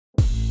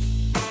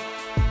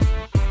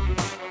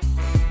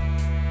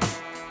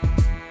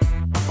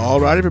All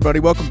right,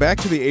 everybody, welcome back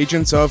to the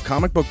Agents of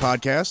Comic Book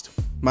podcast.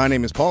 My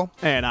name is Paul.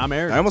 And I'm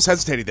Eric. I almost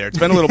hesitated there. It's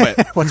been a little bit.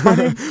 What's my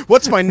name?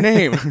 What's my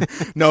name?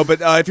 No,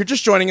 but if you're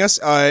just joining us,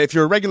 if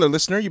you're a regular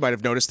listener, you might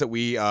have noticed that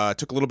we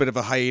took a little bit of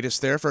a hiatus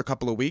there for a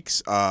couple of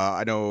weeks.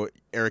 I know,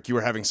 Eric, you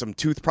were having some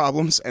tooth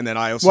problems, and then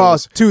I also... Well,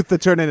 tooth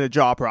that turned into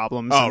jaw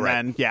problems. Oh, and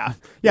right. Then,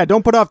 yeah,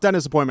 don't put off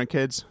dentist appointment,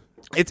 kids.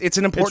 It's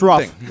an important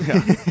rough.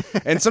 thing.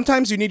 Yeah. And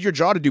sometimes you need your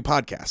jaw to do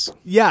podcasts.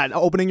 Yeah,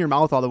 opening your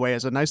mouth all the way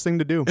is a nice thing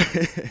to do.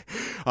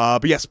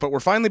 But we're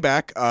finally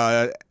back,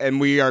 and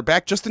we are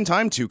back just in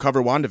time to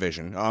cover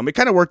WandaVision. It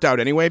kind of worked out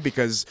anyway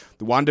because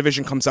the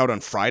WandaVision comes out on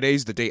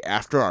Fridays, the day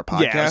after our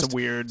podcast. Yeah, it's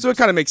weird. So it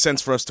kind of makes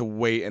sense for us to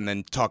wait and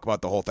then talk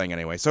about the whole thing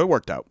anyway. So it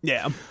worked out.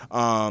 Yeah.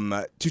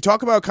 To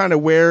talk about kind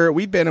of where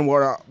we've been and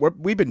what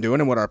we've been doing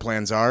and what our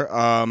plans are.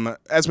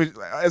 As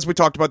we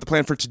talked about, the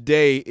plan for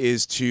today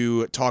is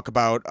to talk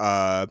about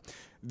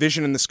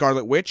Vision and the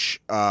Scarlet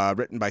Witch,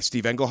 written by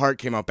Steve Englehart,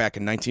 came out back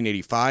in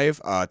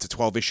 1985. It's a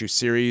 12-issue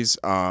series,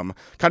 kind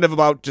of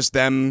about just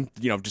them,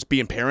 just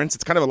being parents.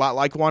 It's kind of a lot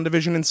like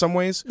WandaVision in some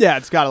ways. Yeah,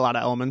 it's got a lot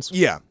of elements.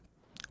 Yeah.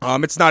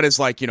 It's not as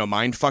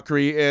mind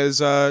fuckery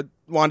as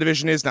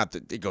WandaVision is. Not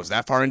that it goes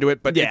that far into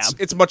it, but yeah.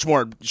 it's much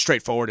more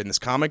straightforward in this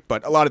comic.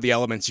 But a lot of the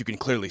elements you can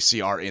clearly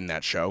see are in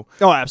that show.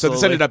 Oh, absolutely. So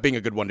this ended up being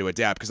a good one to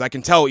adapt because I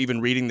can tell even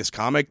reading this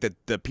comic that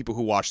the people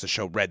who watched the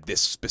show read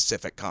this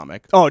specific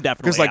comic. Oh,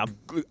 definitely.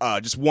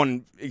 Because just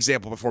one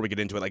example before we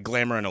get into it, like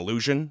Glamour and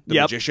Illusion, the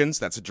Magicians.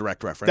 That's a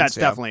direct reference. That's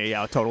definitely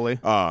totally.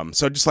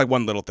 So just like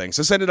one little thing.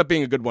 So this ended up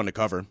being a good one to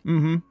cover.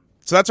 Mm-hmm.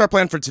 So that's our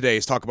plan for today,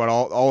 is talk about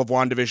all of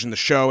WandaVision, the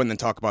show, and then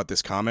talk about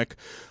this comic.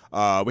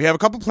 We have a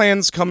couple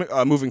plans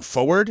moving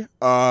forward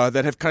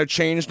that have kind of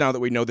changed now that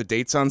we know the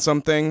dates on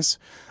some things.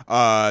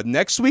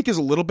 Next week is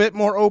a little bit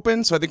more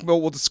open, so I think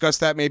we'll discuss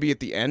that maybe at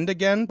the end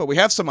again. But we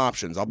have some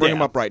options. I'll bring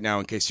them up right now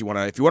in case you want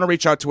to. If you want to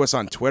reach out to us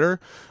on Twitter,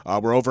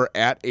 we're over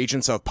at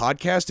Agents of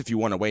Podcast. If you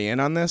want to weigh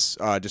in on this,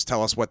 just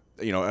tell us what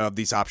of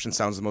these options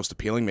sounds the most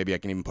appealing. Maybe I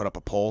can even put up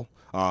a poll.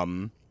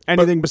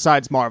 Anything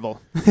besides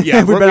Marvel.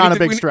 Yeah, we've been on a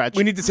big stretch.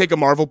 We need to take a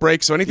Marvel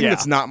break, so anything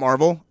that's not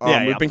Marvel.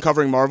 We've been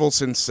covering Marvel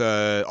since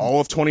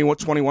all of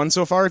 2021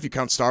 so far, if you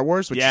count Star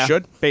Wars, which you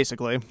should.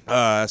 Basically.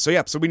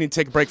 So we need to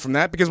take a break from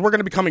that because we're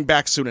going to be coming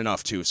back soon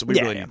enough, too, so we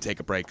really need to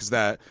take a break because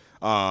that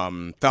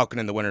Falcon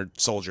and the Winter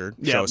Soldier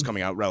show is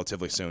coming out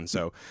relatively soon,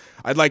 so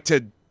I'd like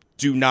to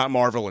do not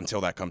Marvel until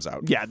that comes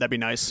out. Yeah, that'd be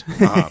nice.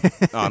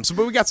 But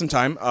we got some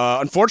time.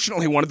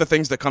 Unfortunately, one of the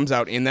things that comes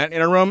out in that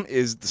interim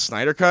is the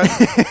Snyder Cut,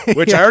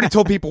 which I already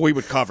told people we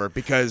would cover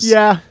because,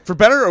 for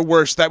better or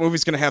worse, that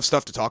movie's going to have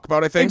stuff to talk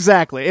about, I think.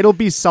 Exactly. It'll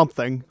be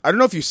something. I don't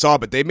know if you saw,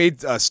 but they made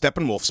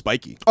Steppenwolf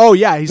spiky. Oh,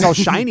 yeah. He's all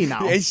shiny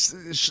now.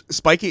 He's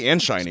spiky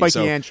and shiny.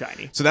 And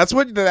shiny. So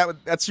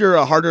that's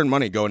your hard-earned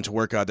money going to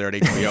work out there at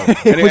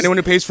HBO. Anyone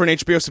who pays for an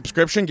HBO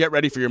subscription, get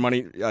ready for your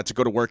money to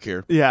go to work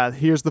here. Yeah,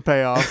 here's the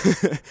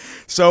payoff.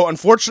 So,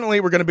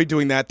 unfortunately, we're going to be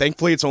doing that.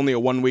 Thankfully, it's only a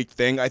 1-week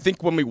thing. I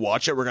think when we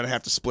watch it, we're going to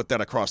have to split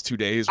that across 2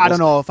 days. I don't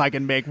know if I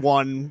can make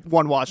one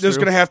watch There's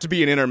through. going to have to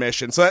be an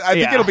intermission. So, I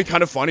think it'll be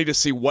kind of funny to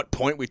see what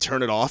point we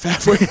turn it off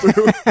halfway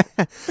through.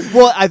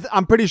 Well,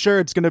 I'm pretty sure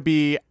it's going to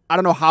be... I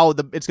don't know how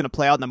it's going to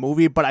play out in the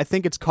movie, but I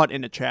think it's cut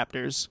into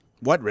chapters.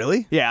 What,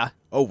 really? Yeah.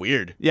 Oh,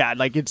 weird. Yeah,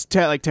 like it's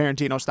like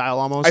Tarantino style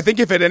almost. I think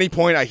if at any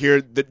point I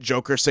hear the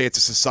Joker say it's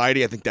a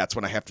society, I think that's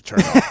when I have to turn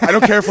it off. I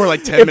don't care if we're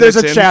like 10 if minutes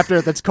there's a in.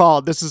 chapter that's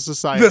called This is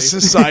Society. The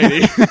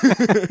Society.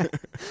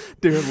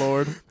 Dear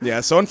Lord. Yeah,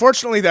 so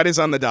unfortunately that is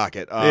on the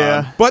docket.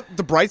 Yeah. But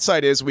the bright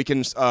side is we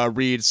can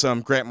read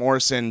some Grant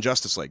Morrison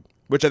Justice League,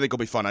 which I think will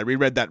be fun. I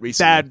reread that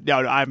recently.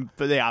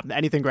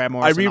 Anything Grant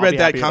Morrison. I reread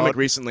that comic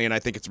recently, and I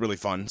think it's really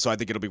fun. So I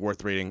think it'll be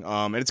worth reading.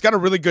 And it's got a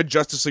really good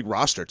Justice League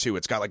roster too.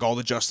 It's got like all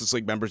the Justice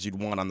League members you'd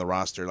want on the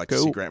roster, like to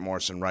see Grant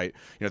Morrison write.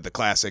 The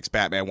classics: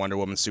 Batman, Wonder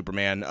Woman,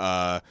 Superman,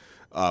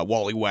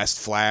 Wally West,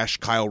 Flash,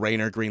 Kyle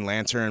Rayner, Green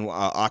Lantern,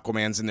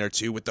 Aquaman's in there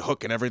too with the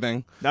hook and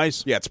everything.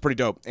 Nice. Yeah, it's pretty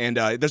dope. And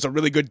there's a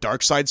really good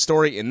Darkseid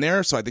story in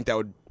there, so I think that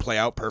would play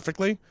out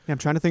perfectly. Yeah, I'm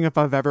trying to think if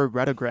I've ever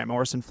read a Grant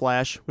Morrison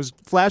Flash. Was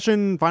Flash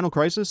in Final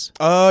Crisis?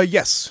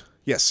 Yes.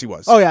 Yes, he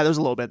was. Oh, yeah, there's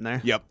a little bit in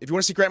there. Yep. If you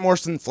want to see Grant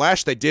Morrison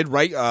Flash, they did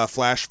write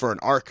Flash for an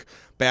arc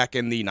back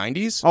in the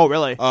 90s. Oh,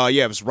 really?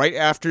 Yeah, it was right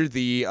after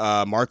the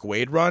Mark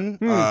Waid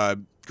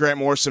run. Grant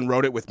Morrison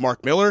wrote it with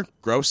Mark Miller.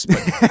 Gross, but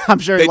I'm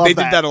sure they did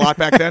that a lot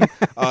back then.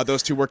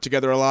 Those two worked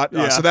together a lot.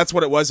 Yeah. So that's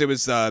what it was. It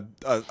was like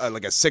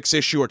a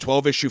 6-issue or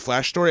 12-issue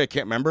Flash story. I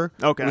can't remember.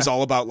 Okay. It was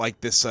all about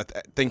like this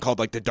thing called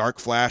like the Dark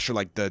Flash or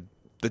like the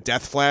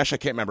Death Flash. I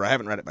can't remember. I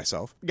haven't read it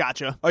myself.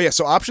 Gotcha. Oh, yeah.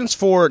 So options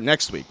for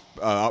next week,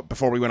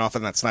 before we went off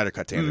on that Snyder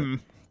Cut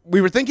tangent. We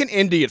were thinking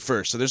indie at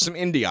first, so there's some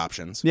indie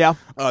options. Yeah.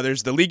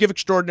 There's the League of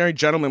Extraordinary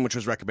Gentlemen, which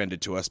was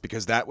recommended to us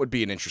because that would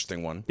be an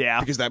interesting one. Yeah.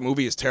 Because that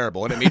movie is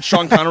terrible, and it made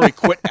Sean Connery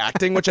quit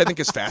acting, which I think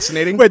is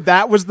fascinating. Wait,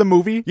 that was the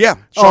movie? Yeah.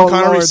 Sean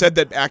Connery Lord. said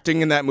that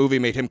acting in that movie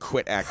made him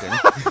quit acting.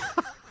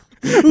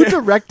 Who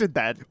directed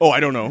that? Oh, I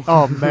don't know.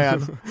 Oh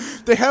man.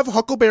 They have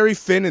Huckleberry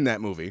Finn in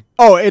that movie.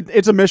 Oh,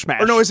 it's a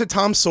mishmash. Or no, is it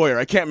Tom Sawyer?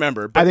 I can't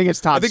remember. I think it's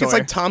Tom I think it's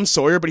Sawyer. like Tom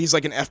Sawyer, but he's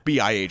like an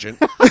FBI agent.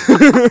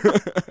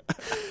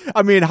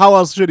 I mean, how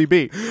else should he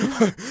be?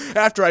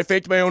 After I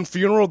faked my own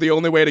funeral, the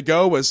only way to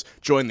go was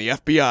join the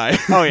FBI.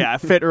 Oh yeah,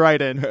 fit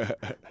right in.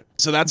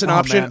 So that's an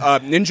option.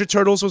 Ninja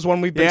Turtles was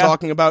one we've been Yeah.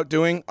 talking about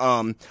doing.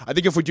 I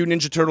think if we do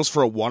Ninja Turtles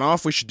for a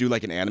one-off, we should do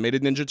like an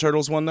animated Ninja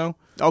Turtles one, though.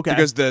 Okay.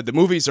 Because the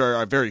movies are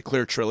a very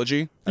clear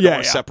trilogy. I Yeah, don't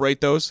want to yeah.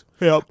 separate those.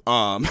 Yep.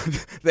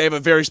 They have a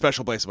very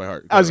special place in my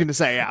heart. I was gonna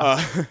say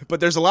yeah.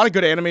 But there's a lot of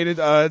good animated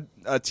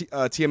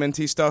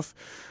TMNT stuff.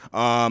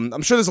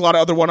 I'm sure there's a lot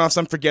of other one-offs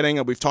I'm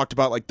forgetting. We've talked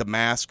about like The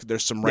Mask.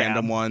 There's some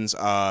random ones.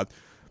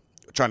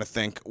 Trying to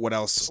think what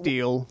else.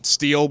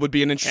 Steel would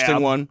be an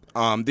interesting one.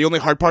 The only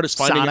hard part is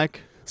finding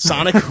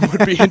Sonic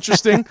would be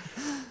interesting.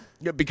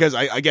 Yeah, because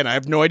I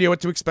have no idea what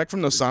to expect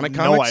from those Sonic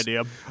comics.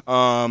 No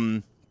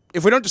idea.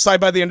 If we don't decide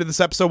by the end of this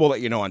episode, we'll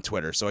let you know on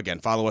Twitter. So again,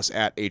 follow us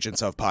at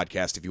Agents of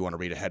Podcast if you want to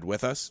read ahead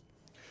with us.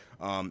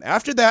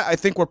 After that, I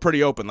think we're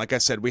pretty open. Like I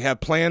said, we have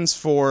plans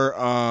for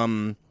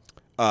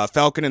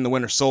Falcon and the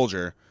Winter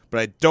Soldier, but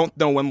I don't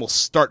know when we'll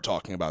start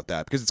talking about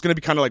that because it's going to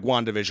be kind of like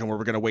WandaVision where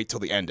we're going to wait till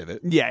the end of it.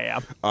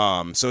 Yeah.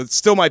 So it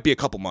still might be a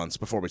couple months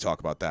before we talk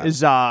about that.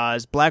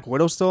 Is Black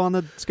Widow still on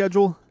the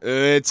schedule?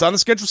 It's on the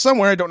schedule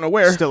somewhere. I don't know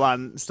where.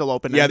 Still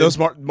open. Yeah, those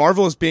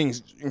Marvel is being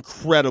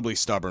incredibly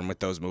stubborn with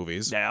those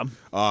movies. Yeah.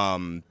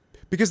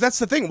 Because that's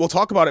the thing. We'll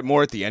talk about it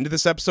more at the end of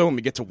this episode when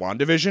we get to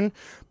WandaVision.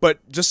 But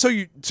just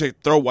to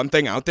throw one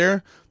thing out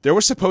there, there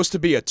was supposed to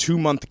be a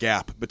 2-month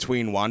gap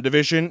between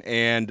WandaVision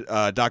and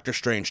Doctor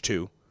Strange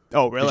 2.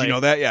 Oh, really? Did you know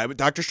that? Yeah,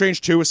 Doctor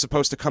Strange 2 is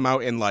supposed to come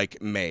out in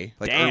like May,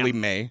 early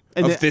May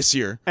of this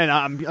year. And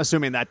I'm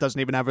assuming that doesn't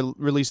even have a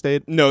release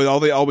date? No,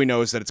 all we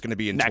know is that it's going to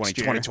be in Next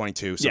year.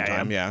 2022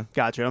 sometime, yeah.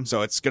 Gotcha.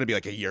 So it's going to be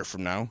like a year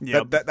from now.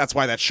 Yep. That's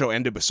why that show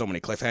ended with so many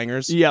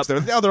cliffhangers. Yep. So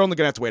they're only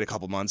going to have to wait a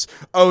couple months.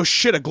 Oh,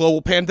 shit, a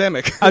global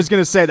pandemic. I was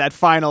going to say that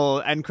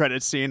final end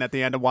credit scene at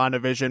the end of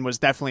WandaVision was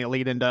definitely a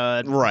lead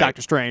into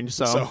Doctor Strange.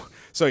 So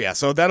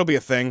that'll be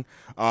a thing.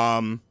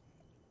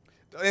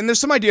 And there's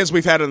some ideas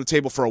we've had on the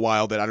table for a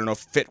while that I don't know if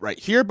fit right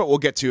here, but we'll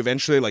get to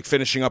eventually, like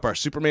finishing up our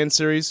Superman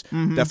series.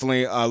 Mm-hmm.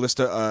 Definitely list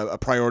a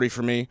priority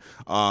for me.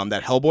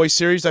 That Hellboy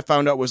series I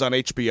found out was on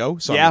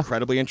HBO, so I'm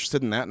incredibly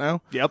interested in that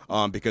now. Yep.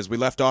 Because we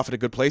left off at a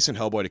good place in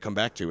Hellboy to come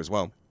back to as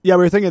well. Yeah,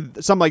 we were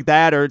thinking something like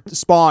that or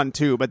Spawn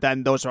too, but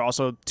then those are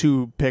also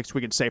two picks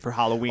we could say for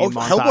Halloween. Oh,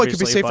 month, Hellboy could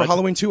be safe for but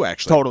Halloween too,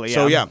 actually. Totally,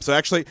 yeah. So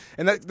actually,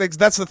 and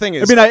that's the thing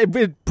is, I mean,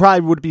 it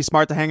probably would be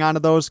smart to hang on to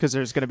those because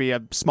there's going to be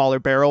a smaller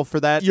barrel for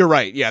that. You're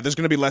right. Yeah, there's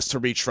going to be less to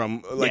reach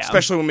from,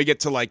 especially when we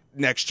get to like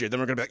next year. Then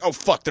we're going to be like, oh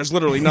fuck, there's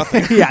literally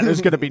nothing. Yeah,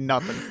 there's going to be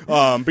nothing.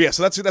 But yeah,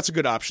 so that's a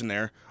good option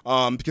there.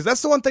 Because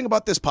that's the one thing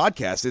about this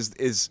podcast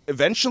is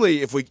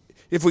eventually if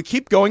we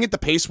keep going at the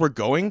pace we're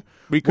going,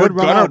 we're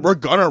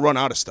gonna run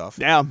out of stuff.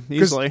 Yeah,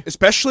 easily.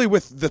 Especially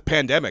with the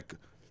pandemic.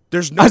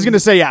 There's no, I was going to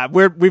say, yeah,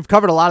 we've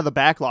covered a lot of the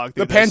backlog.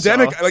 The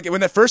pandemic, like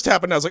when that first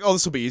happened, I was like, oh,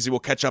 this will be easy.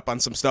 We'll catch up on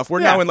some stuff. We're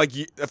now in like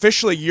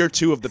officially year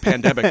 2 of the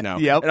pandemic now.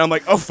 Yep. And I'm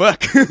like, oh,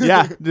 fuck.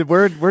 Yeah,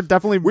 we're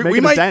definitely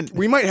making a dent.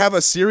 We might have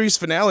a series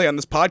finale on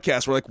this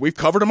podcast where like we've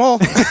covered them all.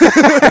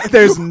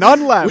 There's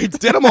none left. We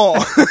did them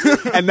all.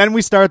 And then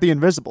we start the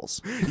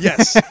Invisibles.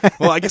 Yes.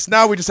 Well, I guess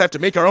now we just have to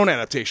make our own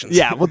adaptations.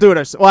 Yeah, we'll do it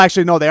ourselves. Well,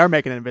 actually, no, they are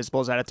making an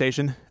Invisibles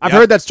adaptation. I've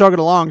heard that's chugging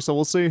along, so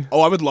we'll see.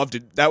 Oh, I would love to.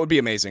 That would be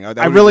amazing.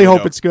 I really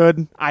hope it's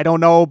good. I don't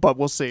know, but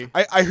we'll see.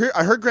 I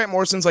heard Grant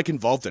Morrison's like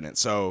involved in it,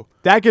 so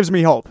that gives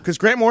me hope. Because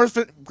Grant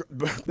Morrison,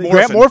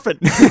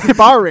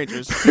 Power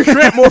Rangers,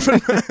 Grant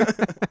Morrison.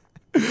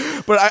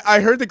 But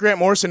I heard that Grant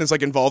Morrison is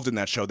like involved in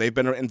that show. They've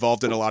been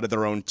involved in a lot of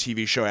their own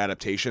TV show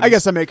adaptations. I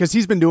guess because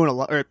he's been doing a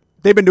lot.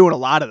 They've been doing a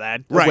lot of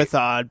that with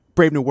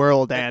Brave New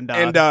World and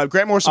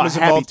Grant Morrison was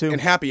involved too. in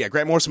Happy. Yeah,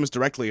 Grant Morrison was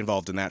directly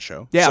involved in that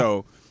show. Yeah.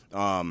 So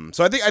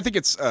I think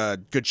it's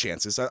good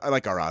chances. I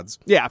like our odds.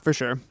 Yeah, for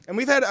sure. And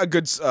we've had a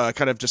good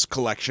kind of just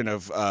collection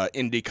of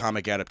indie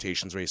comic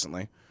adaptations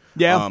recently.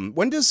 Yeah.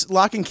 When does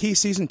Lock and Key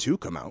season 2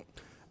 come out?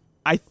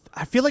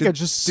 I feel like I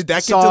just did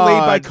that get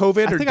delayed by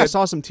COVID? I think I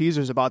saw some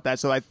teasers about that,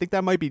 so I think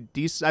that might be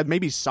decent.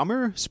 Maybe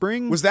summer,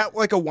 spring. Was that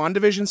like a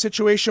WandaVision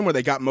situation where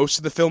they got most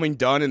of the filming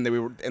done and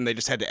they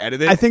just had to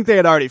edit it? I think they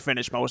had already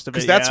finished most of it.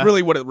 Because that's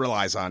really what it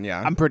relies on.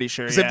 Yeah, I'm pretty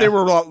sure. Because if they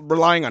were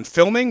relying on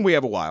filming, we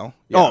have a while.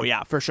 Yeah. Oh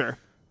yeah, for sure.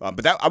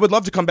 But I would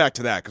love to come back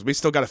to that because we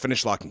still got to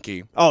finish Lock and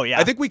Key. Oh yeah,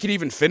 I think we could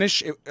even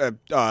finish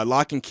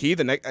Lock and Key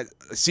the next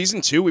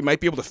season 2. We might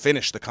be able to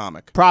finish the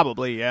comic.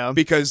 Probably, yeah.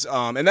 Because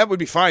and that would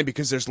be fine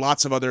because there's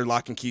lots of other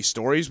Lock and Key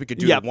stories. We could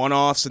do the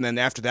one-offs, and then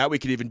after that, we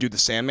could even do the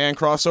Sandman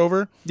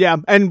crossover. Yeah,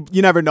 and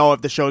you never know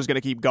if the show's going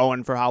to keep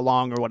going for how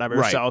long or whatever.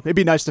 Right. So it'd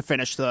be nice to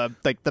finish the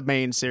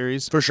main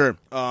series for sure.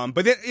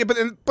 But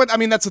I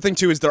mean that's the thing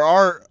too is there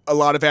are a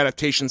lot of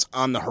adaptations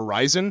on the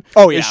horizon.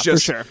 Oh yeah, it's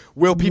just, for sure.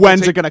 Will people?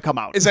 When's it going to come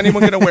out? Is anyone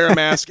going to to wear a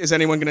mask? Is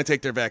anyone going to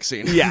take their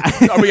vaccine? Yeah.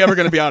 Are we ever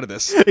going to be out of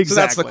this? Exactly. So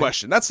that's the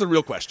question. That's the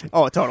real question.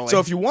 Oh, totally. So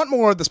if you want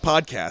more of this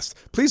podcast,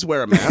 please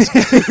wear a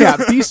mask. Yeah,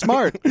 be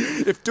smart.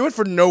 Do it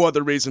for no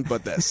other reason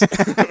but this.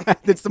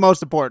 It's the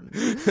most important.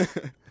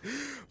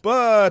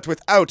 But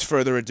without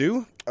further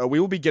ado, we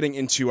will be getting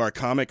into our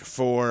comic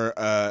for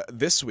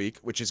this week,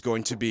 which is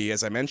going to be,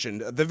 as I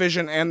mentioned, The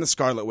Vision and the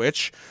Scarlet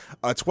Witch,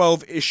 a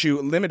 12-issue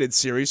limited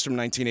series from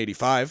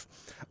 1985.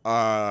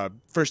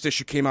 First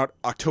issue came out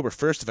October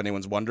 1st, if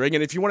anyone's wondering.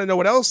 And if you want to know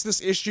what else, this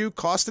issue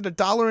costed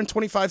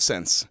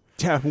 $1.25.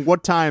 Yeah,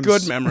 what times?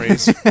 Good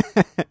memories.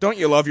 Don't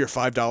you love your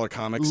 $5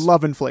 comics?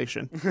 Love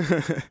inflation.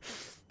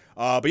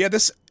 But yeah,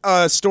 this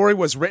story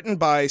was written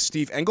by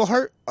Steve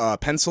Englehart,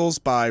 pencils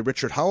by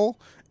Richard Howell,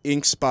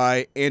 inks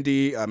by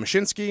Andy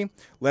Mashinsky,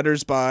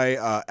 letters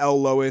by L.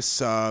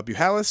 Lois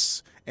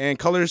Buhalis, and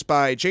colors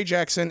by J.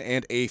 Jackson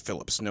and A.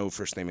 Phillips. No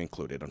first name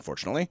included,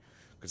 unfortunately,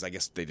 because I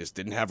guess they just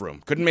didn't have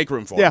room. Couldn't make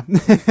room for Yeah.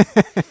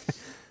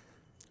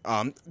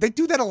 They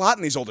do that a lot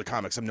in these older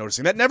comics, I'm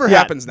noticing. That never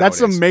happens nowadays.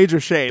 That's a major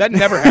shade. That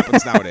never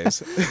happens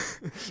nowadays.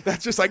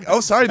 That's just like,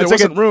 oh, sorry, there It's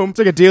wasn't room. It's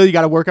like a deal you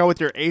got to work out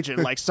with your agent.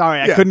 Like, sorry,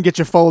 I couldn't get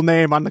your full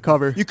name on the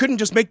cover. You couldn't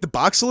just make the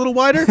box a little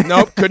wider?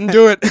 Nope, couldn't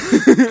do it.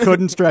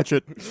 Couldn't stretch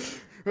it.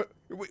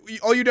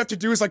 All you'd have to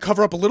do is like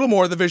cover up a little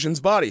more of the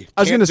Vision's body.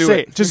 I was going to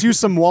say, just use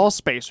some wall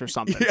space or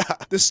something. Yeah.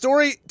 The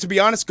story, to be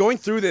honest, going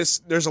through this,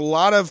 there's a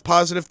lot of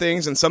positive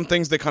things and some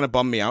things that kind of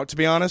bum me out, to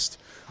be honest.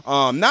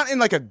 Not in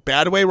like a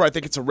bad way where I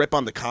think it's a rip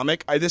on the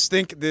comic. I just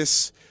think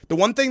the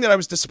one thing that I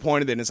was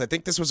disappointed in is I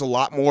think this was a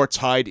lot more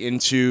tied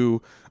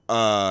into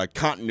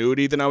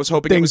continuity than I was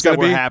hoping it was going to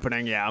be. Things that were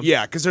happening, yeah.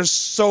 Yeah, because there's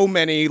so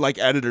many like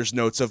editor's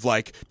notes of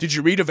like, did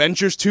you read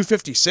Avengers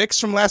 256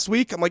 from last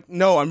week? I'm like,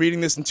 no, I'm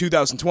reading this in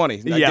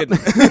 2020. I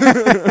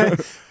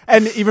didn't.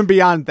 And even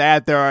beyond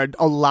that, there are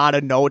a lot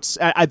of notes.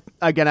 I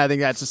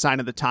think that's a sign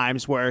of the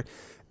times where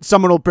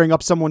someone will bring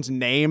up someone's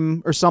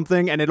name or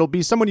something, and it'll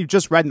be someone you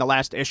just read in the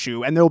last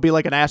issue, and there'll be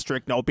like an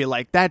asterisk note, be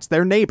like, that's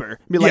their neighbor.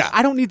 Be like,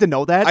 I don't need to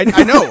know that.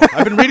 I know.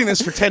 I've been reading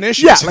this for 10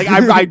 issues. Yeah,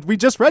 like we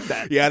just read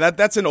that. Yeah,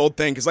 that's an old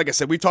thing, because like I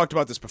said, we've talked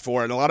about this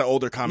before, and a lot of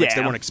older comics,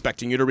 they weren't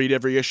expecting you to read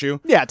every issue.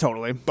 Yeah,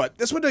 totally. But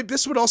this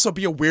would also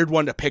be a weird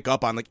one to pick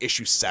up on like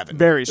issue 7.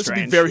 Very This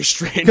strange. would be very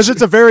strange. Because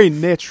it's a very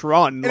niche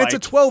run. And it's a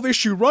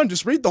 12-issue run.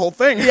 Just read the whole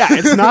thing. Yeah,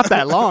 it's not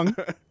that long.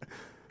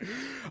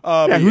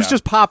 Who's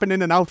just popping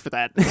in and out for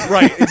that?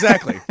 Right,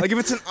 exactly. Like if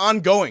it's an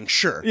ongoing,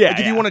 sure. Yeah,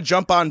 like if you want to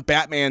jump on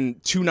Batman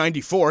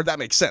 294, that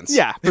makes sense.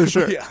 Yeah, for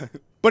sure. Yeah.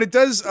 But it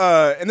does,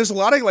 and there's a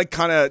lot of like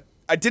kind of,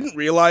 I didn't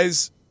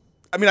realize,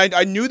 I mean,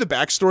 I knew the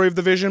backstory of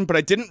the Vision, but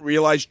I didn't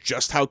realize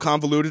just how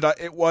convoluted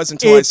it was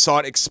until I saw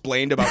it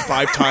explained about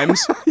 5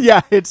 times. Yeah,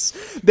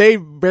 they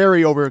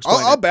very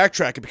over-explain I'll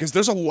backtrack it because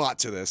there's a lot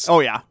to this. Oh,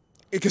 yeah.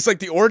 Because like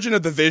the origin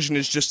of the Vision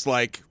is just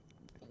like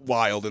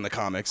wild in the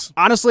comics.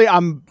 Honestly,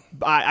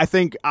 I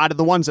think out of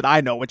the ones that I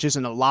know, which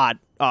isn't a lot,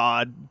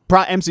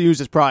 MCU's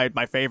is probably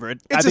my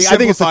favorite. I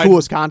think it's the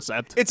coolest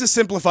concept. It's a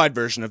simplified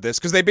version of this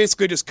because they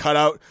basically just cut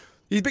out.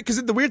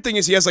 Because the weird thing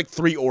is he has like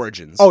 3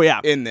 origins. Oh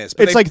yeah, in this,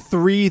 but it's like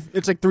three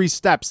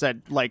steps that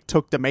like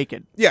took to make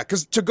it. Yeah,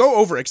 because to go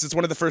over it, because it's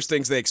one of the first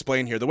things they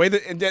explain here. The way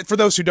that, and for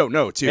those who don't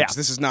know too, because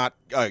this is not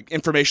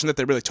information that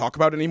they really talk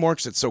about anymore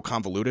because it's so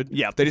convoluted.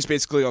 Yeah, they just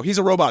basically go, he's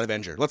a robot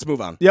Avenger. Let's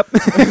move on. Yep.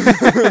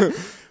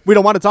 We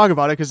don't want to talk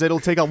about it because it'll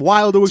take a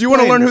while to explain. Do you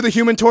want to learn who the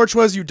Human Torch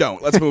was? You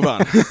don't. Let's move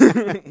on.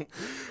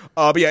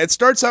 But yeah, it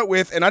starts out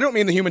with, and I don't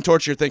mean the Human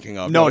Torch you're thinking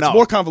of. No, it's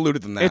more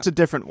convoluted than that. It's a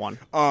different one.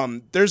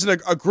 There's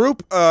a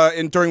group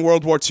during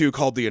World War II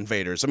called the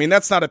Invaders. I mean,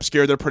 that's not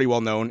obscure. They're pretty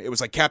well known. It was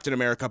like Captain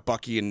America,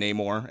 Bucky, and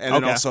Namor, and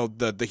then also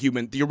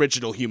the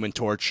original Human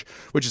Torch,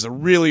 which is a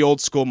really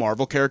old school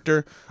Marvel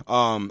character.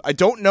 I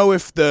don't know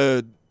if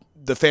the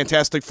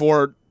Fantastic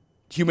Four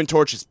Human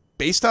Torch is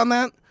based on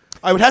that.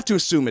 I would have to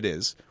assume it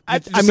is. I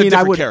mean, a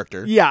different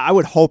character. Yeah, I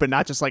would hope it,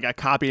 not just like a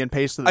copy and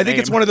paste of the I think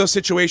name. it's one of those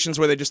situations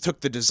where they just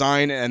took the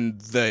design and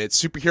the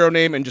superhero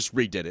name and just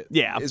redid it.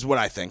 Yeah. Is what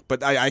I think.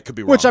 But I could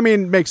be wrong. Which, I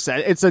mean, makes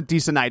sense. It's a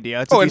decent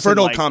idea. It's and for an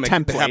old like, comic,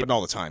 template. it happened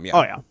all the time. Yeah.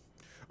 Oh, yeah.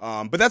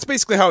 But that's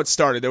basically how it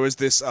started. There was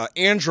this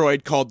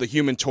android called the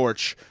Human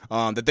Torch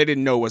that they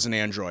didn't know was an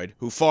android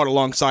who fought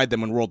alongside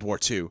them in World War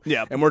II.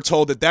 Yep. And we're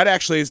told that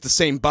actually is the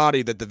same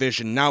body that the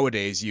Vision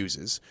nowadays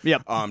uses.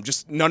 Yep.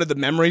 Just none of the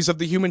memories of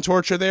the Human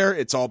Torch are there.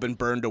 It's all been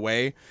burned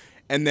away.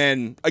 And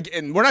then,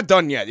 again, we're not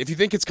done yet. If you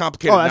think it's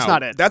complicated that's now,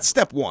 not it. That's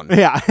step 1.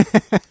 Yeah.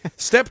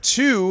 Step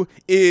 2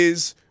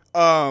 is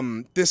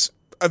this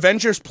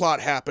Avengers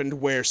plot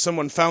happened where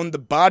someone found the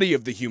body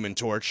of the Human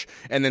Torch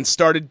and then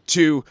started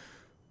to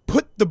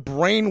put the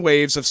brain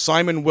waves of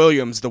Simon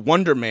Williams, the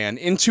Wonder Man,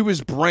 into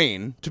his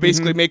brain to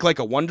basically make like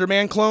a Wonder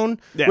Man clone.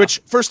 Yeah.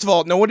 Which, first of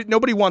all,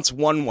 nobody wants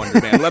one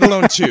Wonder Man, let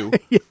alone 2.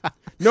 Yeah.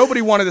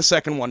 Nobody wanted a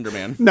second Wonder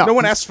Man. No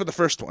one asked for the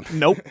first one.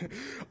 Nope.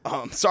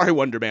 Sorry,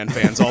 Wonder Man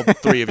fans, all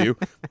 3 of you.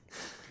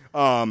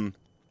 And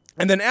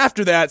And then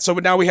after that, so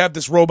now we have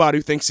this robot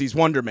who thinks he's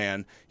Wonder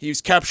Man.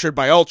 He's captured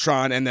by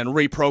Ultron and then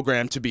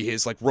reprogrammed to be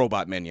his like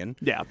robot minion.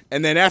 Yeah.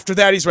 And then after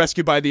that, he's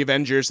rescued by the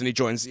Avengers and he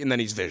joins, and then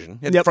he's Vision.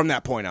 And from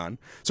that point on.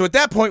 So at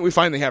that point, we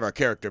finally have our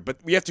character, but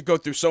we have to go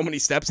through so many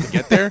steps to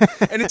get there.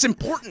 And it's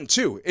important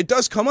too. It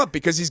does come up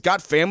because he's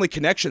got family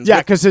connections. Yeah,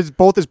 because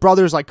both his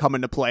brothers like come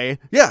into play.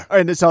 Yeah.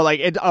 And so like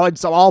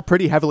it's all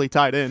pretty heavily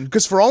tied in.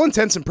 Because for all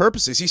intents and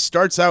purposes, he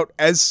starts out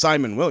as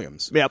Simon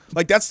Williams. Yep.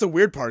 Like that's the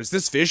weird part is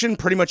this Vision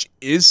pretty much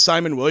is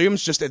Simon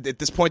Williams. Just at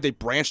this point, they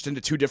branched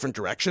into two different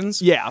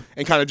directions. Yeah.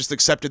 And kind of just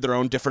accepted their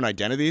own different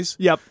identities.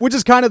 Yep. Which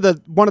is kind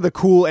of one of the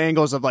cool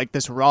angles of like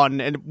this run,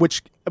 and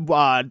which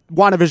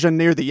WandaVision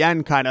near the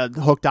end kind of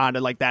hooked onto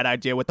like that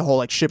idea with the whole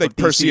like ship Like of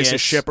Theseus.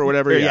 Perseus' ship or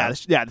whatever. Yeah.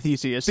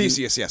 Theseus.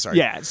 Theseus, yeah, sorry.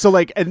 Yeah. So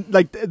like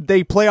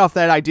they play off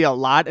that idea a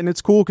lot, and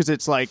it's cool because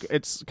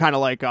it's kind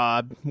of like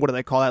what do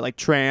they call that? Like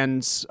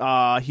trans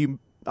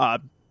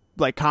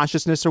like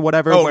consciousness or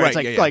whatever. Oh, where right,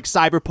 it's yeah. like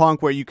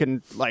cyberpunk where you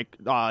can like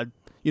kind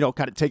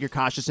of take your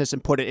consciousness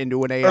and put it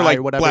into an AI Or like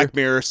whatever. Black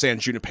Mirror, San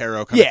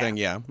Junipero kind of thing,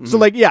 yeah. Mm-hmm. So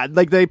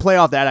like they play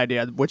off that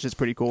idea, which is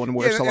pretty cool and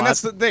works a lot. And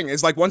that's the thing,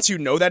 is like once you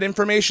know that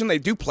information, they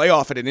do play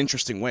off it in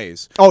interesting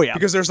ways. Oh, yeah.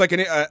 Because there's like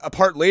a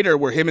part later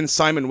where him and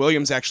Simon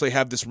Williams actually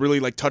have this really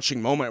like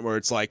touching moment where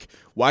it's like,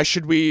 why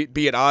should we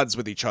be at odds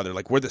with each other?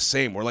 Like we're the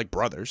same, we're like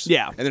brothers.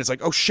 Yeah. And then it's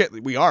like, oh shit,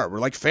 we're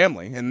like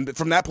family. And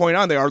from that point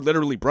on, they are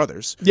literally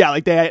brothers. Yeah,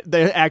 like they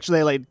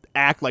actually like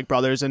act like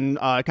brothers and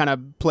kind of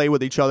play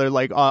with each other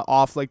like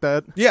off like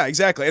that. Yeah,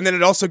 exactly. And then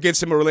it also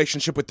gives him a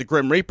relationship with the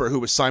Grim Reaper, who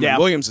was Simon Yeah.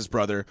 Williams'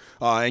 brother,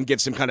 and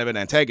gives him kind of an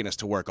antagonist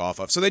to work off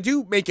of. So they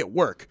do make it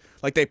work.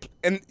 Like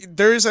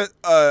there's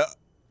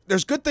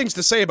good things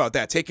to say about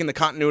that, taking the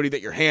continuity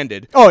that you're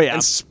handed,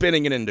 and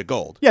spinning it into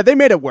gold. Yeah, they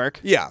made it work.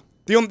 Yeah.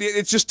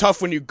 It's just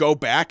tough when you go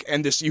back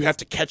and you have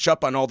to catch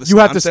up on all this. You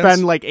nonsense. have to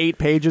spend like 8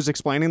 pages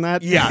explaining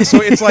that. Yeah,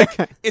 so it's like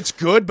it's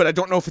good, but I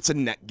don't know if it's a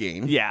net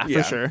gain. Yeah,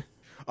 for sure.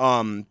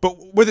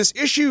 But where this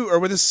issue or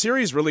where this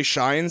series really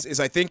shines is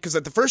I think because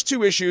the first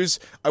 2 issues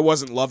I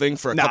wasn't loving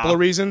for a couple of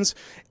reasons.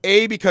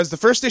 A, because the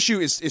first issue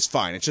is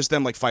fine. It's just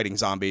them like fighting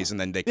zombies and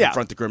then they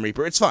confront the Grim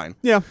Reaper. It's fine.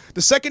 Yeah.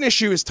 The second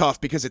issue is tough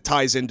because it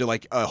ties into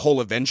like a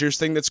whole Avengers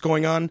thing that's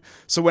going on.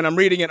 So when I'm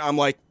reading it, I'm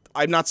like,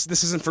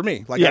 this isn't for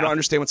me. Like, I don't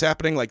understand what's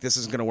happening. Like, this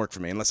isn't going to work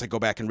for me unless I go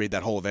back and read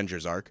that whole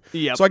Avengers arc.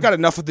 Yep. So I got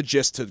enough of the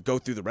gist to go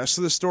through the rest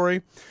of the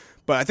story.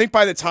 But I think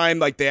by the time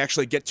like they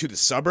actually get to the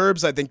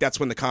suburbs, I think that's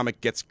when the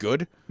comic gets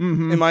good.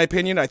 In my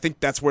opinion, I think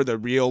that's where the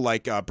real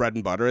like bread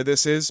and butter of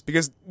this is,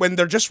 because when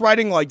they're just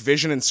writing like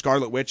Vision and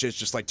Scarlet Witch, it's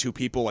just like 2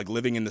 people like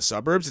living in the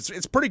suburbs.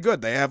 It's pretty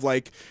good. They have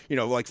like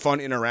like fun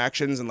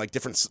interactions and like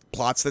different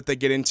plots that they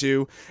get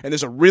into. And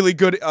there's a really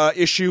good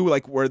issue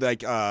like where like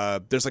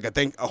there's like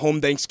a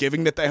home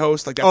Thanksgiving that they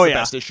host. Like that's the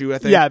best issue I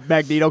think. Yeah,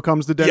 Magneto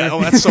comes to dinner. Yeah,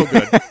 that's so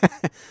good.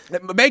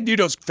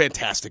 Magneto's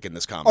fantastic in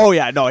this comic. Oh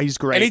yeah, no, he's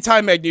great.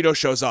 Anytime Magneto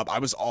shows up, I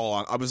was all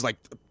on. I was like,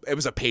 it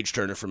was a page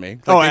turner for me.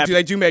 Like,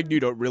 they do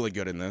Magneto really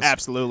good in this.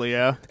 Absolutely,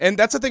 yeah. And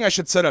that's the thing I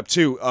should set up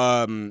too.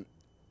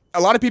 A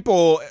lot of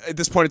people at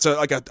this point, it's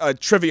a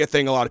trivia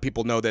thing. A lot of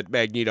people know that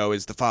Magneto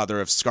is the father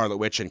of Scarlet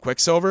Witch and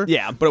Quicksilver.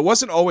 Yeah, but it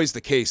wasn't always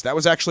the case. That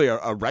was actually a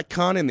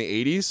retcon in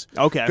the 80s.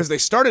 Okay, because they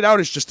started out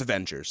as just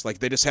Avengers. Like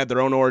they just had their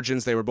own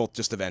origins. They were both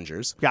just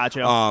Avengers.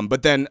 Gotcha.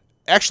 But then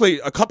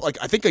actually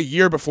I think a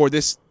year before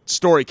this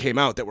story came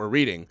out that we're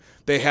reading,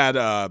 they had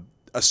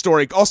a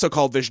story also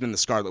called Vision and the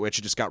Scarlet Witch.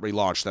 It just got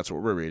relaunched. That's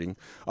what we're reading.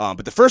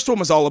 But the first one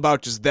was all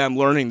about just them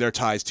learning their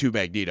ties to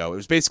Magneto. It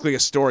was basically a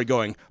story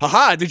going,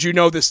 haha, did you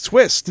know this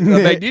twist?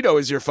 Magneto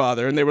is your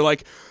father. And they were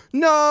like,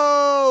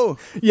 no.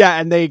 Yeah,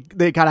 and they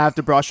kind of have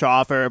to brush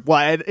off, or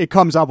it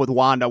comes up with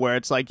Wanda where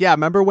it's like, yeah,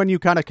 remember when you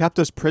kind of kept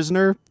us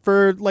prisoner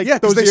for like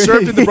because they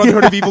served in the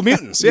Brotherhood of Evil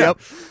Mutants. Yeah. Yep.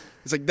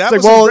 It's like, that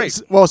was great.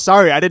 Well,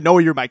 sorry, I didn't know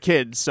you were my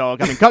kid, so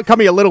I mean, cut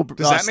me a little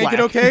Does that slack. make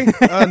it okay?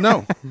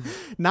 No.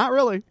 Not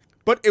really.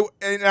 But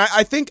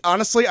I think,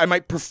 honestly, I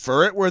might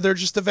prefer it where they're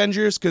just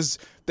Avengers, because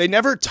they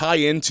never tie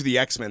into the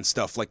X-Men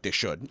stuff like they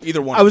should.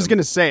 Either one. I was going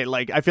to say,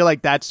 like, I feel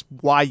like that's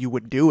why you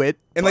would do it.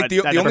 And, like,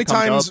 the only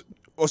times...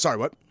 Oh, sorry,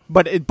 what?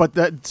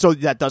 So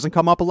that doesn't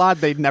come up a lot?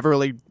 They never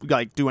really,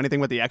 like, do anything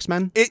with the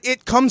X-Men?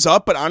 It comes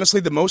up, but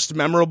honestly, the most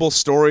memorable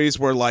stories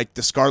where, like,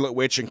 the Scarlet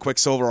Witch and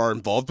Quicksilver are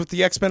involved with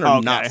the X-Men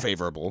are not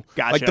favorable.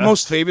 Gotcha. Like, the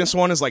most famous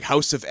one is, like,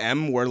 House of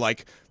M, where,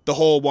 like, the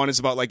whole one is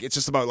about, like, it's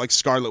just about, like,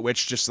 Scarlet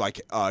Witch just,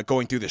 like,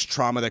 going through this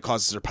trauma that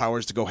causes her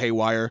powers to go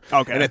haywire.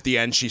 Okay. And at the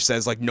end, she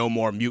says, like, no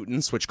more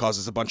mutants, which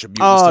causes a bunch of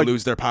mutants to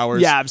lose their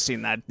powers. Yeah, I've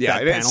seen that.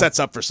 Yeah, that it sets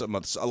up for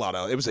a lot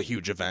of... It was a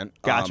huge event.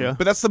 Gotcha.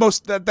 But that's the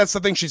most... That's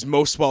the thing she's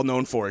most well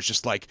known for, is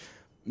just, like,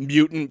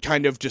 mutant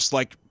kind of just,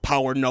 like,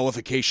 power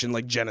nullification,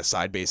 like,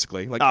 genocide,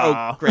 basically. Like,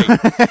 oh,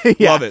 great.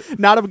 Yeah, love it.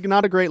 Not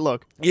a great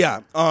look.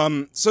 Yeah.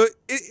 So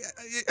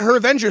her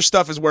Avengers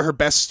stuff is where her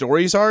best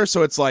stories are,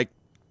 so it's like,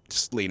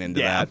 just lean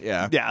into that.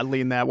 Yeah. Yeah,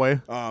 lean that way.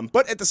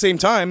 But at the same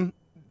time,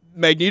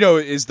 Magneto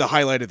is the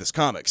highlight of this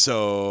comic,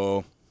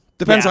 so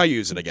depends how you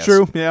use it, I guess.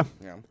 True, yeah.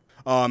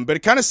 But it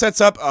kind of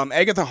sets up,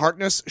 Agatha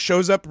Harkness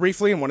shows up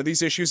briefly in one of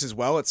these issues as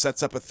well. It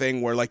sets up a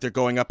thing where, like, they're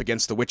going up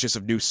against the witches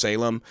of New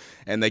Salem,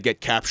 and they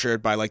get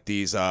captured by, like,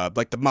 these,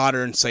 like, the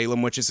modern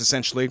Salem witches,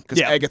 essentially.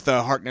 Because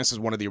Agatha Harkness is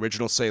one of the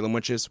original Salem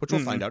witches, which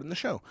we'll find out in the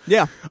show.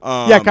 Yeah.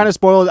 Kind of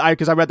spoiled,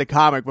 because I read the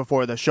comic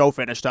before the show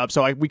finished up,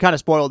 so we kind of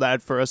spoiled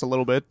that for us a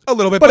little bit.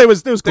 But it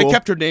was cool. They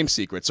kept her name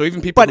secret, so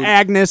even people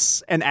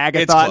Agnes and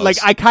Agatha, like,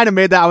 I kind of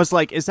made that, I was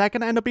like, is that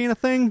going to end up being a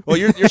thing? Well,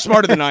 you're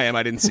smarter than I am.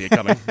 I didn't see it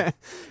coming.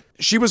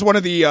 She was one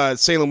of the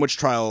Salem witch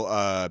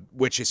trial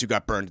witches who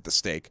got burned at the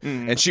stake,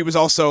 and she was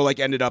also like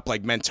ended up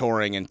like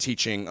mentoring and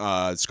teaching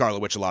Scarlet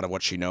Witch a lot of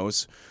what she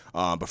knows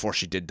before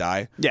she did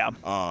die. Yeah.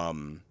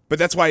 But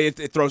that's why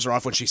it throws her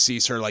off when she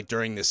sees her like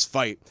during this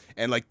fight,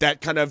 and like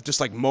that kind of just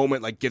like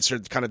moment like gives her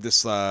kind of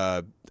this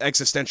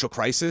existential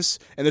crisis.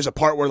 And there's a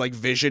part where like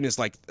Vision is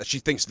like she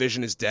thinks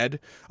Vision is dead,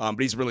 but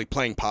he's really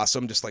playing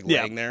possum, just like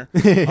laying there.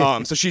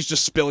 So she's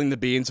just spilling the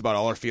beans about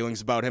all her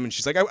feelings about him, and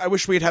she's like, I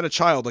wish we had a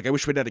child. Like I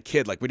wish we'd had a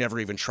kid. Like we never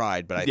even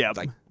tried. But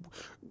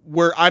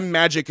I'm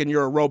magic and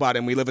you're a robot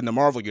and we live in the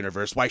Marvel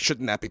universe. Why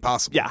shouldn't that be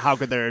possible? Yeah. How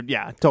could there?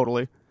 Yeah.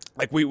 Totally.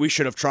 Like, we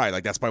should have tried.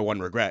 Like, that's my one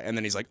regret. And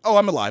then he's like, oh,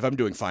 I'm alive. I'm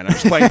doing fine. I'm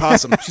just playing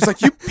possum. She's like,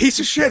 you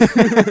piece of shit.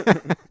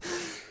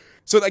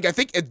 So, like, I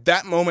think at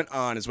that moment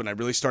on is when I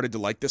really started to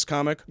like this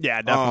comic.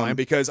 Yeah, definitely.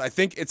 Because I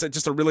think it's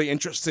just a really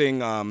interesting...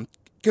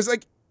 Because,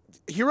 like,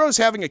 heroes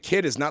having a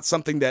kid is not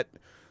something that,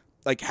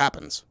 like,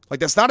 happens. Like,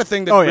 that's not a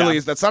thing that really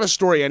is... That's not a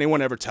story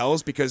anyone ever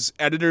tells because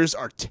editors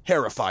are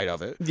terrified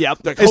of it. Yep.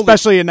 Like,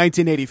 especially in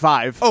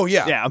 1985. Oh,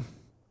 yeah.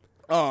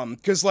 Yeah.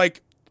 Because,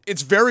 like...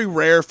 It's very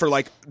rare for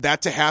like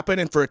that to happen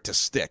and for it to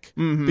stick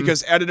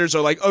because editors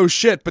are like, oh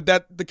shit, but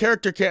the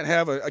character can't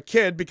have a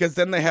kid because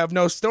then they have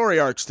no story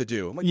arcs to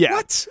do. I'm like,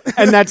 what?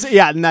 And that's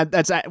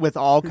that's with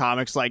all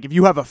comics. Like if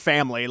you have a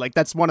family, like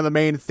that's one of the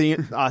main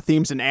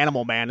themes in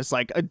Animal Man. It's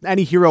like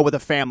any hero with a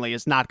family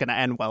is not going to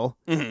end well.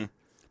 Mm-hmm.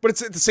 But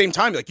it's at the same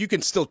time, like you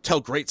can still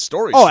tell great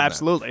stories. Oh,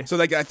 absolutely. That. So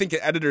like I think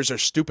editors are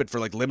stupid for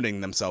like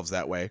limiting themselves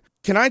that way.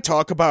 Can I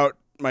talk about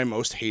my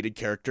most hated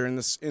character in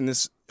this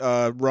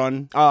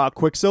run?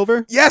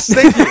 Quicksilver? Yes,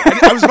 thank you.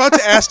 I was about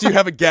to ask, do you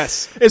have a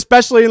guess?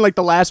 Especially in like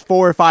the last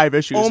 4 or 5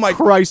 issues. Oh my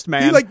Christ,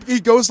 man. He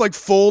goes like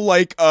full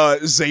like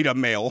Zeta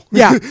male.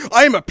 Yeah.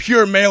 I am a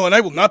pure male and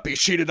I will not be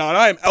cheated on.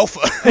 I am alpha.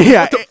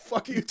 Yeah. What the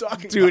fuck are you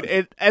talking about? Dude,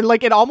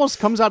 it almost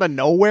comes out of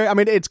nowhere. I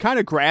mean, it's kind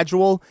of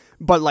gradual,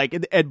 but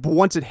like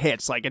once it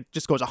hits, like it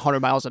just goes 100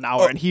 miles an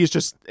hour and he's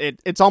just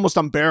it's almost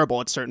unbearable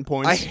at certain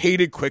points. I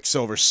hated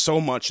Quicksilver so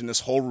much in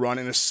this whole run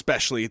and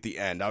especially at the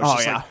end. I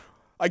was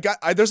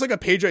like, there's like a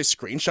page I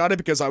screenshotted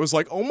because I was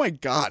like, oh my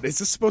god, is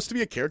this supposed to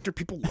be a character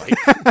people like?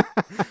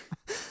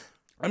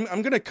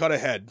 I'm gonna cut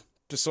ahead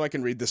just so I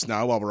can read this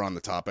now while we're on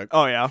the topic.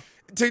 Oh yeah.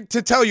 To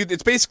tell you,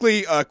 it's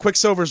basically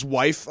Quicksilver's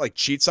wife like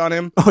cheats on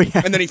him. Oh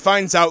yeah. And then he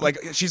finds out like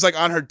she's like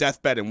on her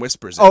deathbed and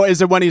whispers it. Oh,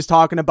 is it when he's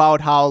talking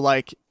about how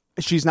like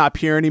she's not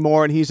pure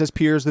anymore and he's as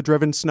pure as the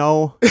driven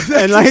snow?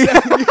 And like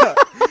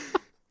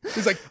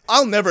he's like,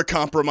 I'll never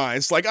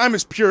compromise. Like, I'm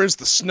as pure as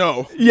the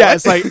snow. Yeah,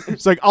 it's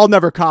like I'll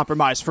never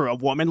compromise for a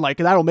woman. Like,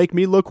 that'll make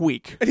me look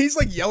weak. And he's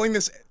like yelling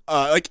this,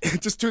 like,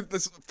 just to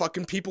this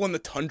fucking people in the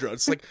tundra.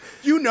 It's like,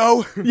 you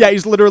know. Yeah,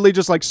 he's literally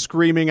just like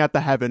screaming at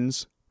the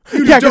heavens.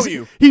 Don't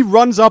you? He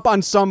runs up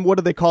on some, what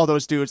do they call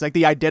those dudes? Like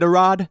the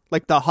Iditarod?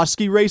 Like the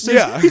husky races?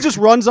 Yeah. He just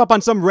runs up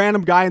on some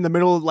random guy in the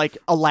middle of like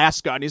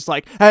Alaska and he's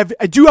like,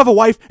 do you have a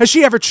wife? Has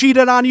she ever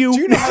cheated on you? Do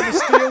you know how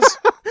this feels?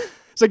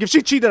 It's like, if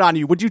she cheated on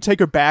you, would you take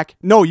her back?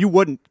 No, you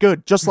wouldn't.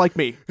 Good. Just like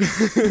me.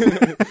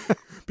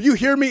 But you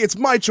hear me? It's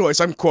my choice.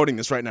 I'm quoting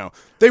this right now.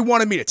 They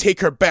wanted me to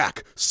take her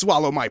back,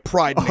 swallow my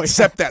pride, and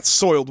accept that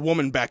soiled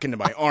woman back into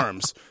my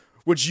arms.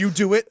 Would you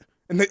do it?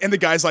 And the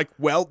guy's like,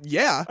 well,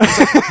 yeah.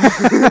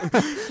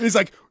 He's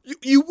like,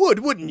 you would,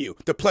 wouldn't you?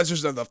 The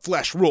pleasures of the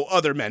flesh rule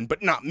other men,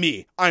 but not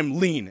me. I'm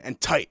lean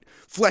and tight.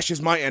 Flesh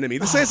is my enemy.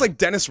 This is like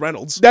Dennis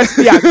Reynolds. That's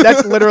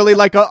literally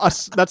like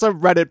that's a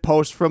Reddit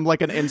post from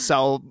like an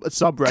incel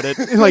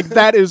subreddit. Like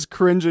that is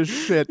cringe as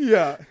shit.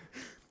 Yeah.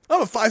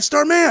 I'm a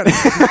 5-star man.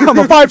 I'm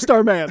a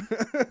 5-star man.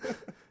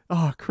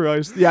 Oh,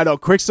 Christ. Yeah, no,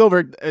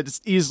 Quicksilver is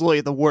easily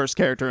the worst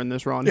character in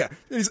this run. Yeah.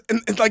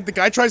 And like the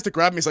guy tries to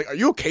grab me. He's like, are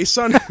you okay,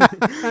 son?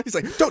 He's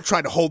like, don't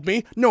try to hold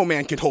me. No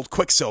man can hold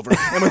Quicksilver.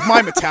 And with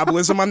my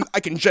metabolism, I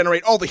can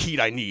generate all the heat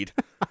I need.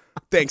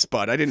 Thanks,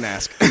 bud. I didn't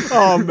ask.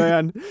 Oh,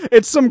 man.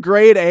 It's some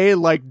grade A,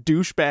 like,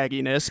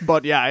 douchebagginess.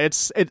 But yeah,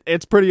 it's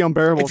pretty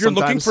unbearable If you're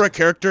sometimes. looking for a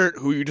character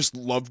who you just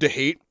love to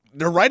hate,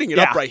 they're writing it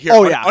up right here.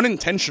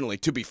 Unintentionally,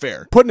 to be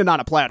fair. Putting it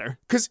on a platter.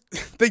 Because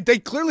they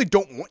clearly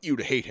don't want you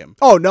to hate him.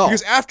 Oh, no.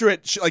 Because after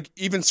it, like,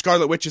 even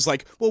Scarlet Witch is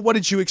like, well, what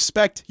did you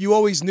expect? You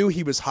always knew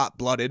he was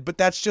hot-blooded, but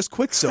that's just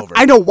Quicksilver.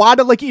 I know,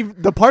 Wanda, like,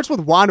 the parts with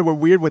Wanda were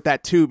weird with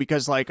that, too,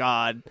 because, like,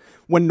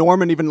 when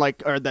Norman even,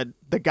 like, or the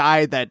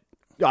guy that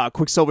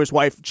Quicksilver's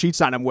wife cheats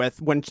on him with,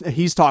 when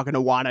he's talking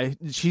to Wanda,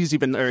 she's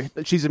even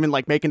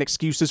like making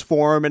excuses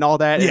for him and all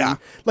that. Yeah. And,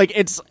 like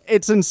it's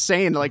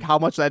insane like how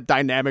much that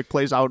dynamic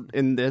plays out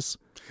in this.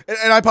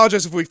 And I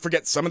apologize if we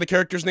forget some of the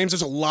characters' names.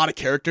 There's a lot of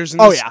characters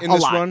in Oh this, yeah, in a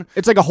this lot. run.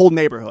 It's like a whole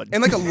neighborhood.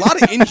 And like a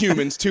lot of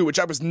Inhumans too, which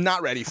I was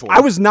not ready for. I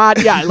was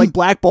not. Yeah, like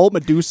Black Bolt,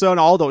 Medusa, and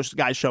all those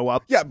guys show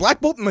up. Yeah,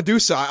 Black Bolt and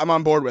Medusa, I'm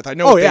on board with. I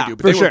know what they do,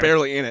 but they for were sure.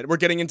 barely in it. We're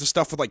getting into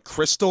stuff with like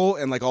Crystal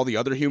and like all the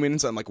other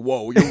humans. I'm like,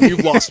 whoa,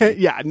 you've lost me.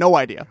 Yeah, no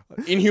idea.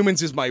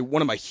 Inhumans is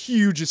one of my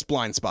hugest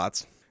blind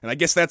spots, and I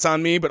guess that's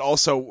on me. But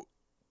also,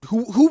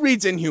 who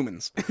reads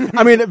Inhumans?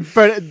 I mean,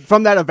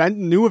 from that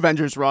new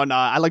Avengers run,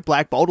 I like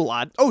Black Bolt a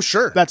lot. Oh,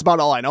 sure. That's about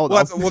all I know,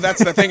 though. Well,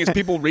 that's the thing is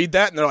people read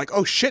that and they're like,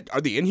 oh shit,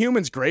 are the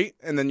Inhumans great?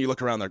 And then you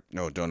look around, they're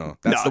no, don't know.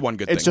 That's the one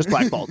good thing. It's just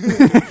Black Bolt.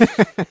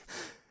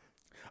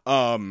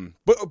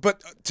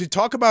 But to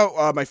talk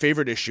about my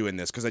favorite issue in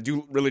this, because I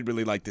do really,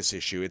 really like this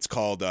issue. It's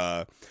called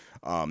The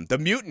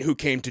Mutant Who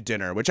Came to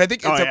Dinner, which I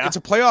think it's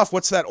a playoff.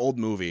 What's that old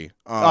movie?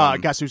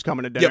 Guess Who's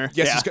Coming to Dinner? Yep,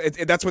 yes,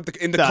 yeah. that's what the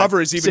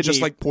cover is even Sidney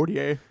just like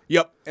Poitier.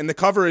 Yep, and the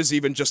cover is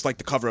even just like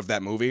the cover of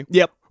that movie.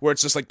 Yep. Where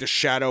it's just like the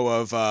shadow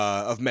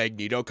of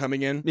Magneto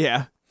coming in.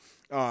 Yeah.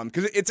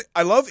 Because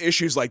I love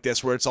issues like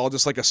this where it's all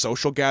just like a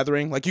social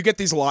gathering. Like you get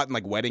these a lot in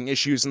like wedding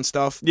issues and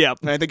stuff. Yep.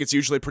 And I think it's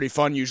usually pretty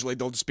fun. Usually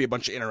there'll just be a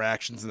bunch of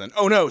interactions and then,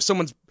 oh no,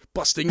 someone's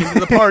busting into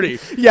the party.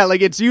 Yeah,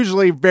 like it's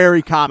usually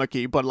very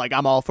comic-y, but like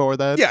I'm all for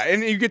that. Yeah,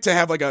 and you get to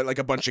have like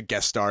a bunch of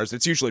guest stars.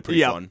 It's usually pretty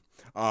Yep. fun.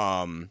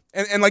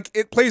 And like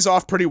it plays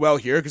off pretty well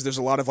here because there's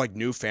a lot of like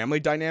new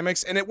family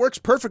dynamics and it works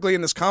perfectly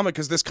in this comic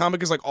because this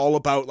comic is like all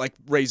about like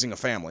raising a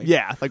family.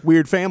 Yeah, like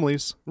weird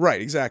families.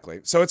 Right, exactly.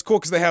 So it's cool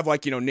because they have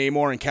like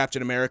Namor and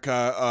Captain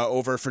America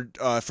over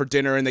for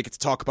dinner and they get to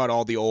talk about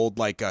all the old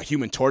like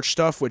Human Torch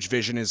stuff, which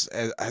Vision has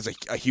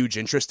a huge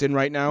interest in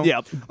right now.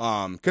 Yep.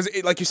 Because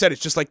like you said,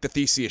 it's just like the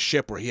Theseus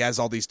ship where he has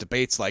all these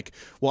debates like,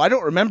 well, I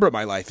don't remember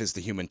my life as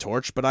the Human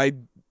Torch, but I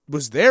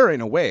was there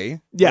in a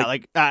way. Yeah,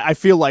 like I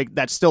feel like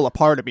that's still a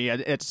part of me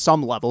at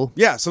some level.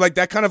 Yeah, so like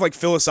that kind of like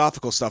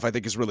philosophical stuff I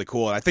think is really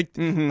cool. And I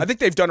think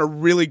they've done a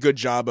really good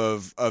job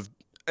of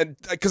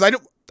because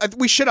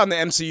we shit on the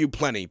MCU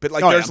plenty, but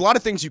like there's a lot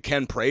of things you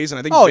can praise, and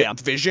I think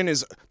Vision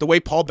is the way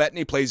Paul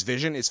Bettany plays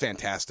Vision is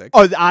fantastic.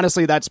 Oh,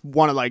 honestly, that's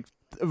one of like.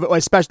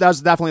 Especially, that's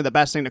definitely the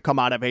best thing to come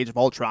out of Age of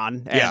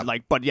Ultron. And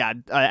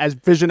as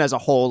Vision as a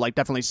whole, like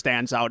definitely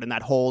stands out in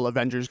that whole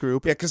Avengers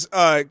group. Yeah, because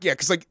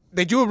like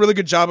they do a really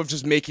good job of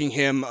just making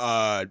him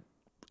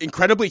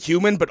incredibly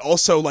human, but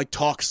also like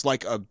talks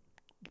like a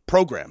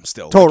program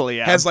still. Totally,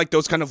 yeah. Has like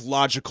those kind of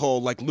logical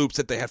like loops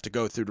that they have to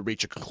go through to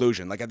reach a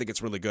conclusion. Like I think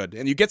it's really good,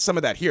 and you get some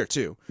of that here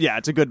too. Yeah,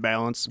 it's a good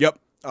balance. Yep.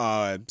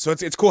 So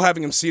it's cool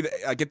having him see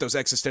get those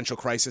existential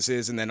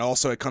crises, and then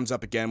also it comes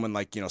up again when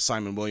like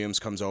Simon Williams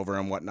comes over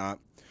and whatnot.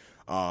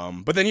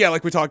 But then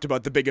like we talked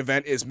about, the big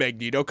event is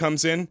Magneto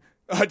comes in,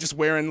 just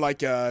wearing like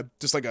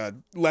just like a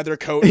leather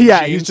coat. And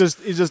yeah, jeans.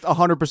 he's just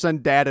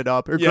 100% dadded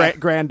up or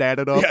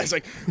granddadded up. Yeah, he's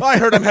like, I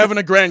heard I'm having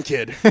a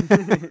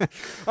grandkid.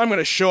 I'm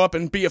gonna show up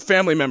and be a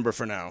family member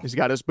for now. He's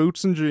got his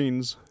boots and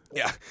jeans.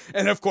 Yeah,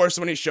 and of course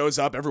when he shows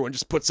up, everyone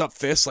just puts up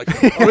fists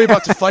like, are we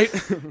about to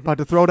fight? About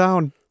to throw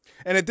down.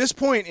 And at this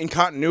point in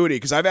continuity,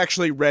 because I've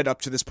actually read up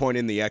to this point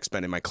in the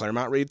X-Men in my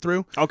Claremont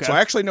read-through, okay. So I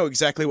actually know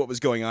exactly what was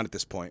going on at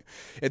this point.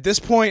 At this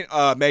point,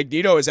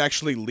 Magneto is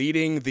actually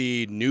leading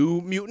the New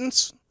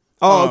Mutants.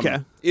 Oh, okay.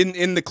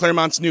 In the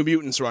Claremont's New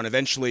Mutants run,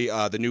 eventually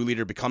the new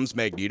leader becomes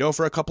Magneto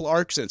for a couple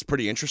arcs, and it's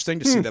pretty interesting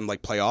to see them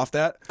like play off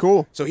that.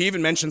 Cool. So he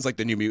even mentions like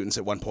the New Mutants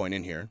at one point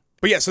in here.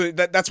 But yeah, so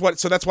that's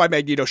why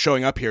Magneto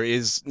showing up here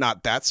is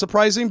not that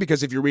surprising,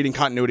 because if you're reading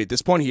continuity at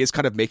this point, he is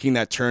kind of making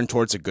that turn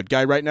towards a good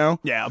guy right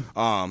now. Yeah.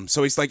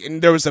 So he's like,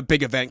 and there was a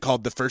big event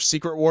called the First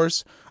Secret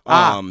Wars,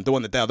 the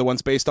one that the other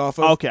one's based off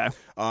of. Okay.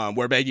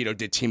 Where Magneto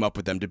did team up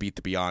with them to beat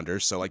the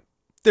Beyonders. So like,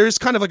 there's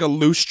kind of like a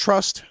loose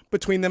trust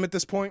between them at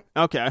this point.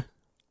 Okay.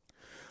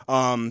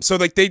 So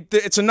like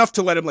it's enough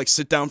to let him like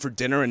sit down for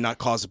dinner and not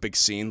cause a big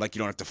scene. Like you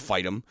don't have to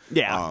fight him.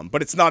 Yeah.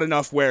 But it's not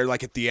enough where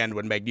like at the end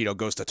when Magneto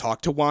goes to talk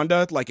to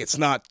Wanda, like it's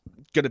not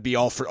gonna be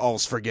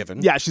all's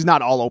forgiven. Yeah, she's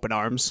not all open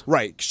arms.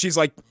 Right. She's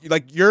like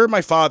you're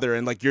my father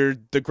and like you're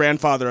the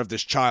grandfather of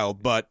this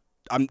child, but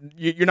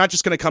you're not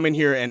just going to come in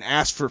here and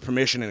ask for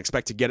permission and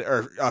expect to get it,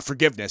 or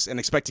forgiveness and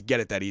expect to get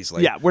it that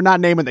easily. Yeah, we're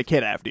not naming the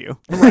kid after you.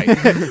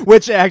 Right.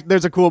 Which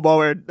there's a cool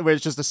moment where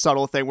it's just a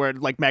subtle thing where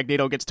like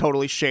Magneto gets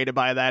totally shaded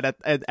by that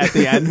at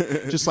the end.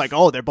 Just like,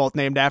 oh, they're both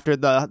named after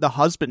the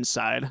husband's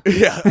side.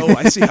 Yeah. Oh,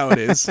 I see how it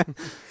is.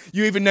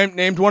 You even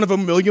named one of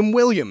them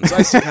Williams.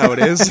 I see how it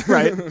is.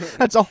 Right.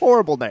 That's a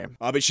horrible name.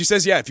 But she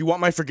says, yeah, if you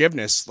want my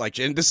forgiveness, like,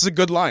 and this is a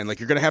good line,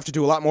 like you're going to have to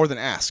do a lot more than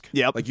ask.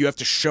 Yep. Like you have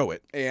to show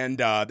it. And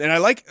I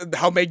like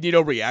how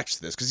Magneto reacts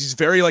to this, because he's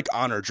very like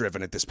honor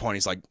driven at this point.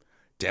 He's like,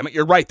 damn it,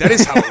 you're right. That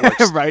is how it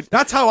works. Right.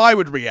 That's how I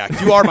would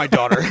react. You are my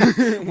daughter.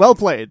 Well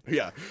played.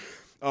 Yeah.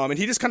 And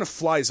he just kind of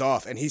flies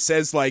off and he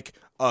says like,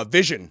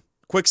 Vision,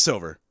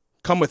 Quicksilver,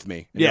 come with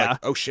me. And you're like,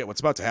 oh shit,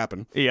 what's about to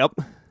happen? Yep.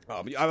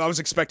 I was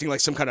expecting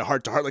like some kind of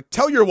heart to heart, like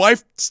tell your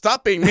wife,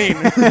 stop being mean.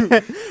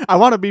 I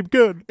want to be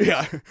good.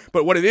 Yeah.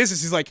 But what it is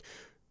he's like,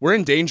 we're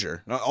in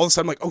danger. And all of a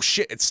sudden, I'm like, oh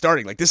shit, it's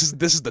starting. Like this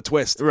is the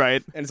twist,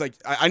 Right. And it's like,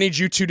 I need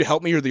you two to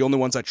help me. You're the only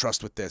ones I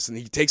trust with this. And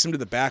he takes them to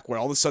the back, where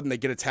all of a sudden they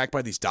get attacked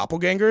by these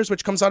doppelgangers,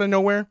 which comes out of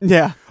nowhere.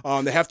 Yeah.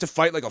 They have to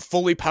fight like a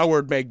fully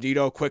powered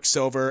Magneto,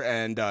 Quicksilver,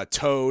 and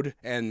Toad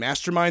and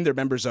Mastermind. They're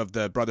members of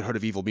the Brotherhood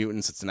of Evil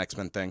Mutants. It's an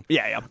X-Men thing.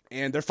 Yeah.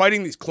 And they're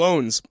fighting these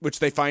clones, which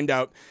they find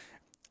out.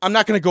 I'm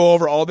not going to go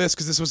over all this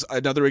because this was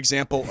another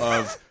example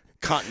of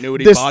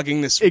continuity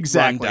bogging this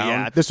exactly, run down.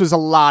 Yeah. This was a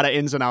lot of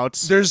ins and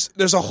outs. There's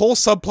a whole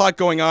subplot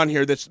going on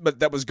here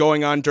that was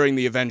going on during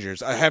the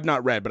Avengers. I have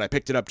not read, but I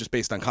picked it up just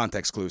based on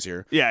context clues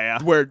here.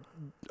 Yeah. Where,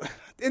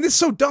 and it's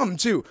so dumb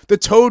too. The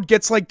Toad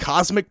gets like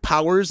cosmic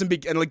powers and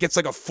like gets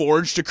like a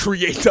forge to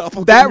create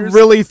doppelgangers. That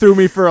really threw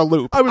me for a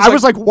loop. I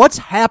was like, what's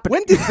happening?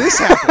 When did this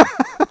happen?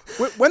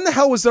 When the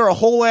hell was there a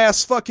whole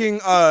ass fucking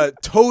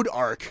Toad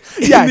arc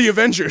in the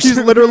Avengers? He's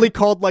literally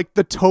called like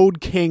the Toad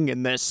King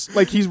in this.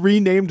 Like he's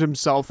renamed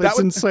himself. It's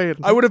insane.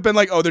 I would have been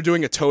like, oh, they're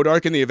doing a Toad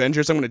arc in the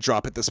Avengers. I'm going to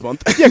drop it this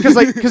month. Yeah,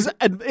 because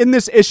in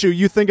this issue,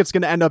 you think it's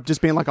going to end up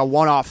just being like a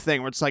one-off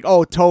thing where it's like,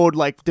 oh, Toad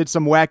like did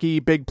some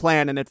wacky big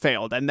plan and it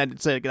failed, and then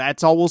it's like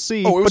that's all we'll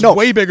see. Oh, it was but no,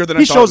 way bigger than I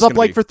thought. He It shows was up gonna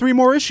like be. for 3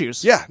 more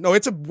issues. Yeah, no,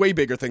 it's a way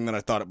bigger thing than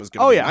I thought it was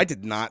going to be. Yeah. I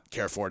did not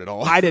care for it at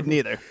all. I didn't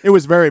either. It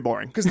was very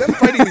boring. Because them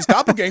fighting these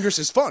doppelgangers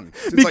is fun.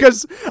 It's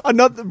Because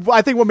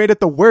I think what made it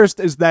the worst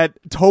is that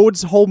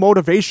Toad's whole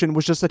motivation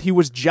was just that he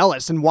was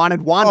jealous and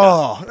wanted Wanda.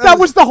 Oh, that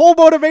was the whole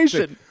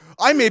motivation.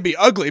 I may be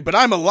ugly, but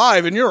I'm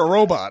alive and you're a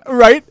robot.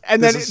 Right?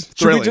 And then This is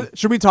thrilling.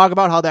 should we talk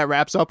about how that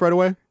wraps up right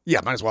away?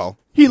 Yeah, might as well.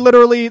 He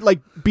literally like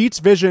beats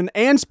Vision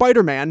and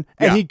Spider-Man,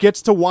 and Yeah. he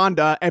gets to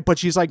Wanda, but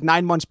she's like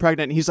 9 months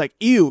pregnant, and he's like,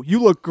 "Ew,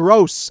 you look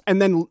gross," and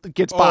then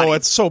gets bodied. Oh,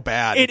 it's so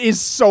bad. It is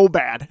so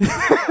bad.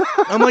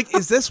 I'm like,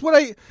 is this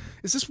why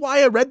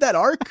I read that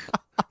arc?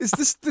 Is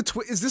this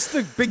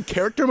the big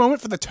character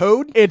moment for the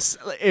Toad? It's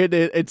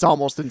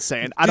almost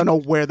insane. I don't know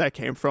where that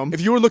came from.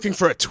 If you were looking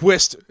for a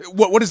twist,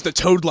 what is the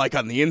Toad like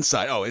on the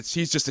inside? Oh,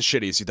 he's just as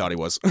shitty as you thought he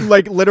was.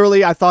 Like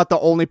literally, I thought the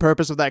only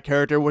purpose of that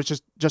character was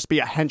just be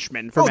a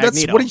henchman for Magneto.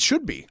 That's what he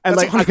should be. And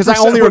That's like because I 100%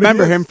 only what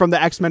remember he is. him from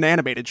the X-Men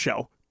animated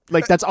show.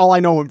 Like that's all I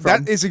know him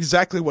from. That is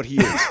exactly what he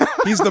is.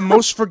 He's the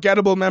most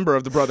forgettable member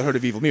of the Brotherhood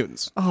of Evil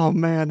Mutants. Oh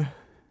man.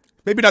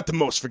 Maybe not the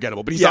most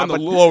forgettable, but he's Yeah, on the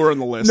but- lower on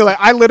the list. No, like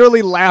I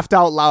literally laughed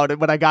out loud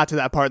when I got to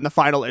that part in the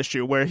final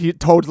issue where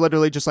Toad's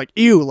literally just like,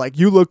 "Ew, like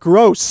you look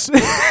gross."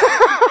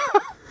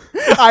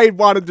 I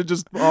wanted to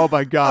just, oh my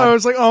I god,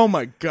 was like, oh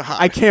my god.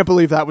 I can't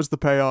believe that was the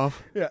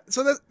payoff. Yeah,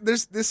 so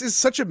this is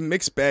such a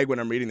mixed bag when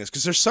I'm reading this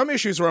because there's some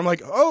issues where I'm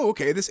like, oh,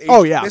 okay, this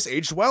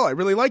aged well. I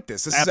really like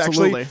this. This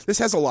Absolutely. is actually this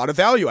has a lot of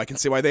value. I can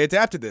see why they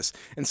adapted this.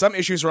 And some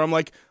issues where I'm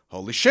like,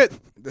 holy shit,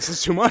 this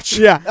is too much.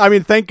 Yeah, I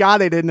mean, thank God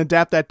they didn't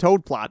adapt that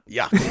Toad plot.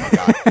 Yeah, oh my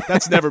god,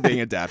 that's never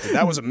being adapted.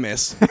 That was a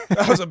miss.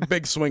 That was a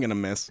big swing and a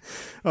miss.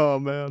 Oh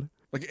man.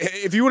 Like,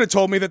 if you would have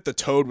told me that the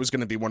Toad was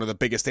going to be one of the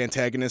biggest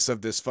antagonists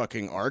of this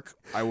fucking arc,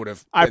 I would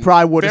have. I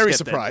probably would have very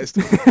skipped it. surprised.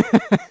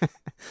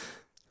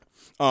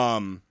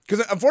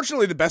 Because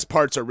unfortunately, the best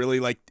parts are really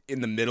like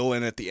in the middle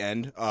and at the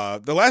end.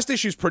 The last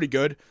issue is pretty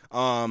good.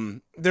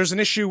 There's an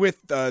issue with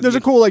There's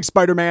a cool like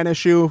Spider-Man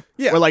issue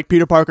Yeah. where like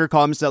Peter Parker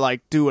comes to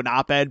like do an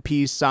op-ed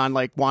piece on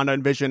like Wanda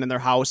and Vision in their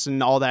house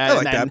and all that. I like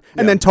and then, that. And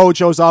Yeah. then Toad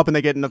shows up and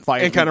they get in a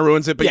fight. It kind of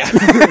ruins it, but yeah.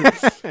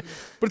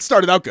 But it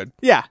started out good.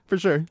 Yeah, for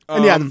sure.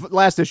 And yeah, the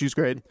last issue's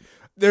great.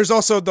 There's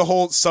also the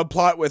whole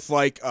subplot with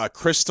like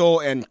Crystal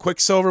and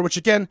Quicksilver, which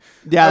again,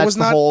 Yeah, I that's was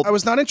the not. whole- I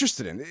was not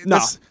interested in. No.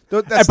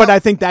 That's But not- I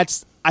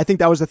think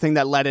that was the thing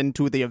that led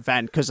into the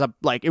event because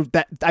like I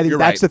think You're that's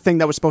right. the thing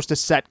that was supposed to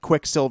set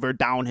Quicksilver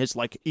down his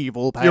like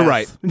evil path. You're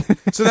right.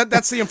 So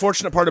that's the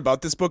unfortunate part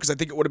about this book is I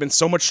think it would have been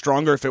so much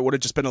stronger if it would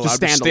have just been allowed to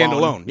stand stand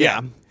alone. alone.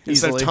 Yeah,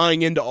 Instead of easily.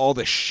 tying into all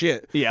this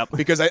shit. Yep.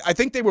 Because I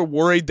think they were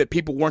worried that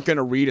people weren't going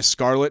to read a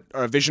Scarlet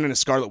or a Vision and a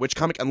Scarlet Witch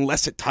comic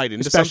unless it tied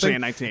into Especially something.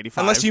 in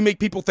 1985. Unless you make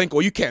people think,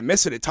 well, you can't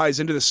miss it. It ties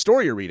into the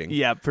story you're reading.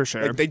 Yeah, for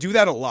sure. Like, they do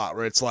that a lot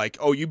where it's like,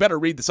 oh, you better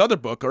read this other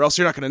book or else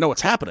you're not going to know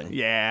what's happening.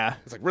 yeah.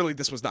 It's like, really,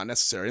 this was not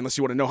necessary unless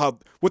you want to know how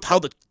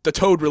the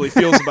Toad really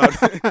feels about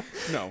it.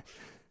 No.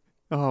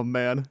 Oh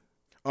man.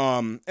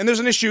 And there's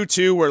an issue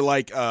too where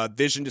like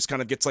Vision just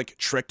kind of gets like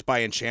tricked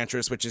by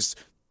Enchantress, which is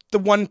the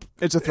one.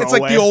 It's a It's like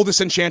throwaway. the oldest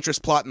Enchantress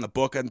plot in the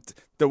book, and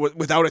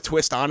without a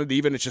twist on it.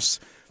 Even it's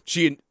just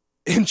she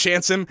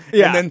enchants him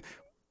Yeah. and then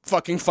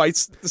fucking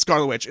fights the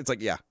Scarlet Witch. It's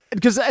like, yeah,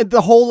 Because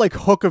the whole like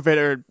hook of it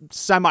or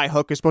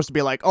semi-hook is supposed to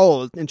be like,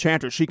 oh,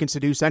 Enchantress, she can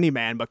seduce any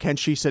man, but can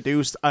she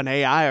seduce an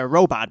AI or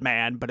robot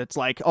man? But it's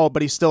like, oh,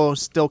 but he's still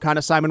kind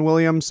of Simon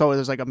Williams, so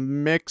there's like a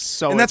mix.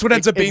 So and that's what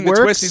ends up being the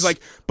works. twist. He's like,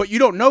 but you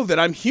don't know that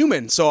I'm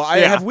human, so I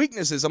Yeah. have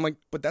weaknesses. I'm like,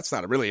 but that's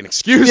not really an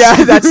excuse. yeah,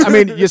 I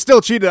mean, you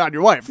still cheated on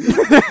your wife.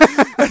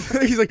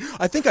 He's like,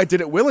 I think I did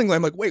it willingly.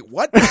 I'm like, wait,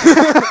 what?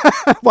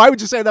 Why would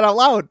you say that out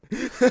loud?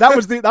 That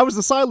was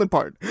the silent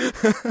part.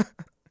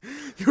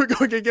 You were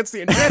going against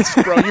the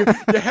Enchantress, bro.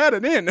 You had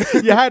it in.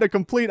 You had a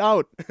complete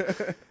out.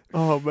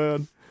 Oh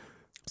man.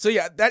 So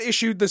yeah, that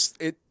issue,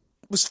 it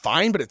was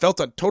fine, but it felt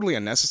totally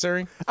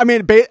unnecessary. I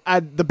mean,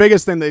 the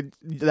biggest thing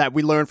that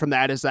we learned from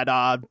that is that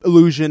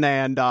Illusion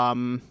and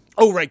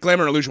Oh, right,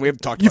 Glamour and Illusion. We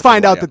haven't talked about You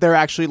find out yet. that they're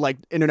actually like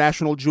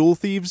international jewel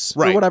thieves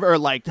or Right. whatever, or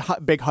like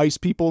big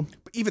heist people.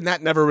 But even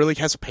that never really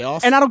has a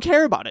payoff. And I don't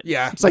care about it.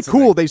 Yeah, It's like, that's the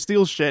cool, thing. they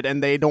steal shit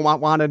and they don't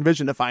want Wanda and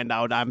Vision to find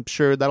out. I'm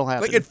sure that'll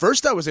happen. Like, at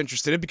first I was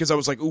interested in it because I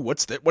was like, ooh,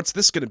 what's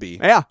this going to be?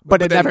 Yeah,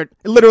 but it then- never.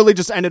 It literally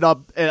just ended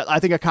up. I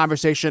think a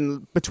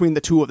conversation between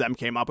the two of them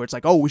came up where it's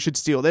like, "Oh, we should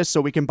steal this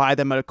so we can buy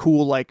them a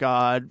cool like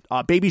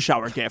baby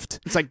shower gift."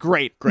 It's like,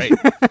 great. Great.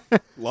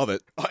 Love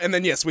it. And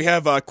then, yes, we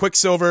have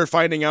Quicksilver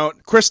finding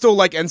out Crystal,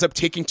 like, ends up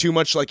taking too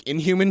much, like,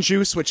 Inhuman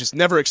juice, which is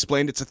never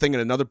explained. It's a thing in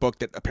another book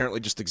that apparently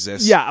just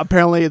exists. Yeah,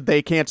 apparently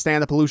they can't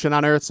stand the pollution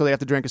on Earth, so they have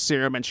to drink a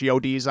serum, and she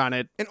ODs on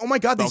it. And, oh my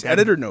God, these Okay.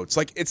 editor notes.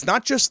 Like, it's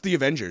not just the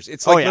Avengers.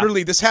 It's like, Oh, yeah.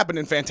 literally, this happened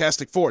in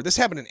Fantastic Four. This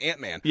happened in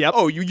Ant-Man. Yep.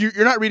 Oh,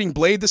 you're not reading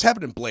Blade? This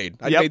happened in Blade.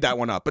 I Yep. made that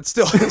one up. But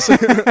still.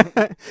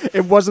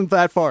 It wasn't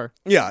that far.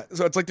 Yeah,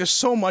 so it's like there's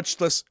so much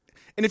less.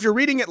 And if you're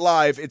reading it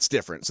live, it's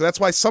different. So that's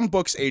why some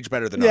books age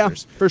better than Yeah,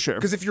 others. for sure.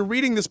 Because if you're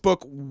reading this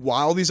book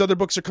while these other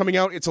books are coming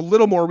out, it's a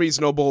little more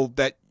reasonable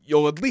that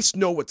you'll at least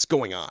know what's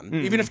going on,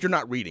 Mm-hmm. even if you're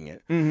not reading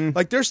it.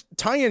 Like, there's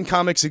tie-in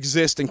comics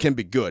exist and can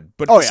be good,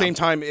 but at Oh, the yeah. same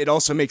time, it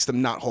also makes them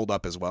not hold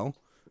up as well,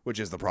 which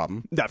is the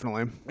problem.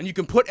 Definitely. And you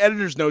can put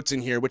editor's notes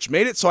in here, which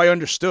made it so I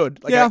understood.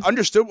 Like, Yeah. I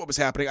understood what was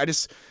happening. I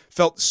just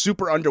felt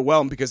super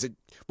underwhelmed because it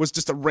was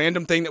just a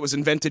random thing that was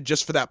invented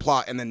just for that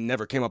plot and then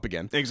never came up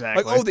again.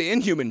 Exactly. Like, oh, the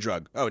Inhuman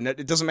drug. Oh,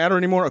 it doesn't matter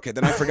anymore? Okay,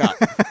 then I forgot.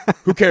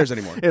 Who cares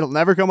anymore? It'll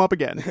never come up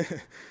again.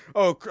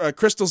 Oh,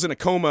 Crystal's in a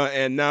coma,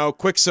 and now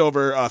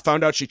Quicksilver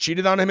found out she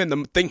cheated on him, and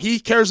the thing he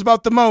cares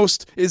about the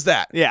most is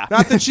that. Yeah.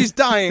 Not that she's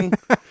dying.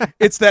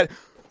 It's that,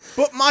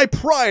 but my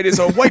pride is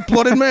a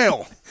white-blooded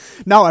male.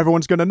 Now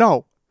everyone's gonna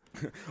know.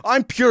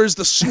 I'm pure as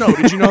the snow.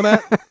 Did you know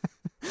that?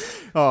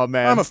 Oh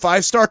man. I'm a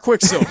 5-star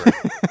Quicksilver.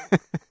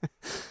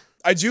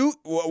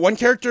 One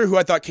character who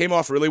I thought came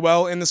off really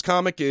well in this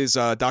comic is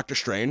Doctor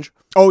Strange.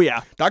 Oh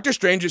yeah. Doctor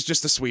Strange is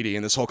just a sweetie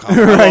in this whole comic.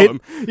 I Right. love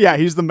him. Yeah,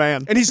 he's the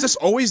man. And he's just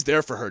always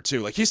there for her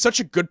too. Like, he's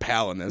such a good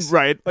pal in this.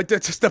 Right. Like,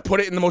 just to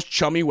put it in the most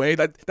chummy way,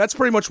 that's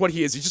pretty much what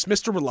he is. He's just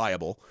Mr.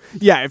 Reliable.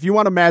 Yeah, if you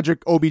want a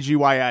magic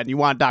OBGYN, you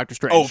want Doctor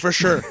Strange. Oh, for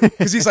sure.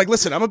 Because he's like,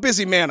 listen, I'm a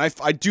busy man.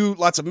 I do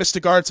lots of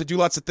mystic arts. I do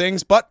lots of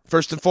things. But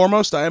first and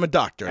foremost, I am a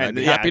doctor. And I'd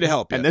be happy to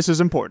help you. And this is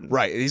important.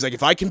 Right. And he's like,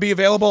 if I can be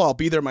available, I'll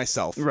be there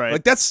myself. Right.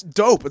 Like, that's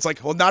dope. It's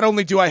like, well, not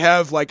only do I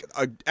have, like,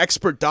 an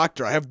expert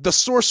doctor, I have the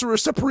Sorcerer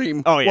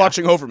Supreme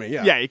watching over me.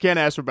 Yeah. Yeah, you can't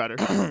ask for better.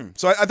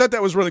 So I thought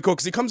that was really cool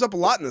because he comes up a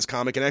lot in this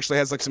comic and actually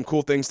has, like, some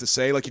cool things to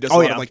say. Like, he does a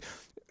lot of, like,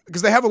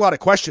 because they have a lot of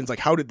questions, like,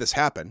 how did this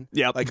happen?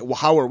 Yep. Like, well,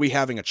 how are we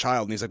having a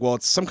child? And he's like, well,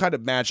 it's some kind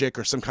of magic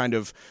or some kind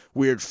of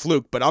weird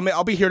fluke, but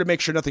I'll be here to make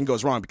sure nothing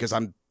goes wrong because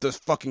I'm the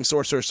fucking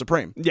Sorcerer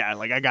Supreme. Yeah,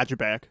 like, I got your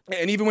back.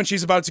 And even when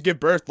she's about to give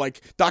birth,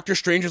 like, Doctor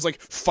Strange is, like,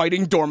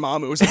 fighting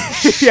Dormammu. It's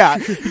like, Yeah,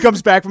 he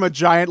comes back from a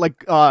giant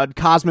like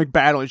cosmic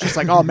battle. He's just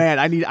like, oh man,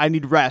 I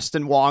need rest.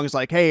 And Wong's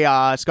like, hey,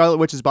 Scarlet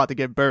Witch is about to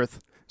give birth.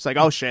 It's like,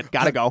 oh shit,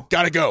 gotta go.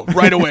 gotta go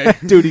right away.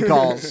 Duty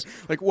calls.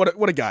 Like,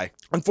 what a guy.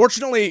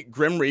 Unfortunately,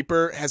 Grim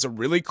Reaper has a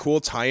really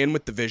cool tie-in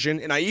with the Vision,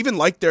 and I even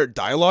like their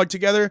dialogue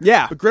together.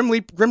 Yeah. But Grim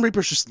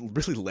Reaper's just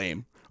really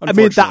lame. I mean,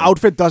 the unfortunately.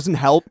 outfit doesn't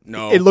help.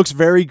 No. It looks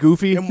very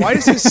goofy. And why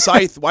does his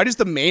scythe, why does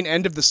the main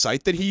end of the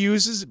scythe that he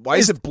uses, why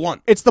is it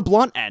blunt? It's the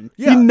blunt end.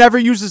 Yeah. He never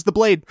uses the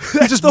blade.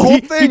 He just the whole He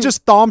thing.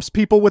 just thomps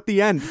people with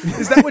the end.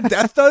 Is that what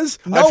death does?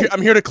 No.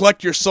 I'm here to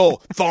collect your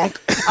soul. Thonk.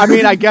 I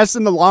mean, I guess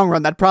in the long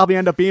run, that'd probably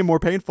end up being more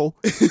painful.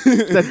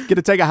 That's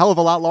gonna take a hell of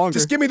a lot longer.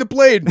 Just give me the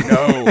blade.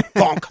 No.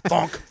 Thonk,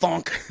 thonk,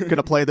 thonk.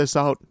 Gonna play this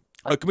out.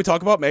 Can we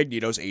talk about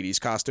Magneto's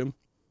 80s costume?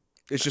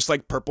 It's just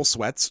like purple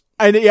sweats.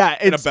 And yeah,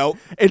 And it's a belt.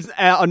 It's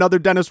another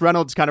Dennis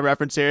Reynolds kind of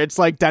reference here. It's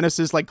like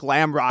Dennis's like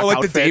glam rock like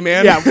the outfit.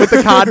 Dayman? Yeah, with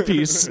the cod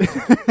piece.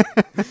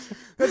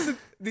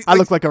 I Like,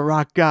 look like a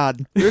rock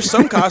god. there's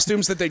some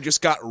costumes that they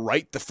just got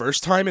right the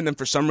first time and then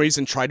for some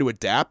reason try to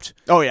adapt.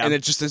 Oh, yeah. And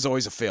it just is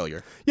always a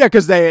failure. Yeah,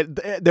 because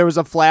there was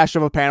a flash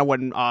of a panel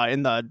when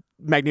in the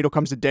Magneto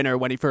comes to dinner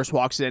when he first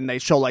walks in. They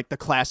show like the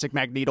classic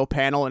Magneto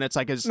panel, and it's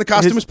like the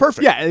costume is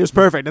perfect. Yeah, it was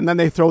perfect. And then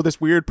they throw this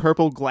weird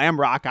purple glam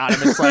rock on him.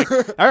 It's like,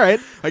 all right,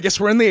 I guess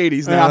we're in the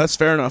 80s now. Yeah. That's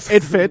fair enough.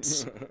 it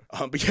fits.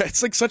 But yeah,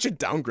 it's like such a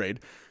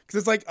downgrade.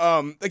 Because it's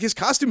like his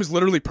costume is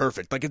literally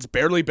perfect. Like, it's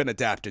barely been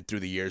adapted through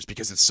the years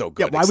because it's so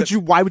good. Yeah,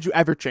 why would you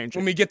ever change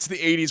When it? we get to the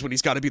 80s when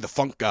he's got to be the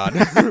funk god.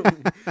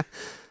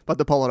 But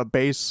to pull out a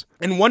bass.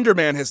 And Wonder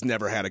Man has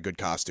never had a good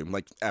costume,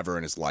 like, ever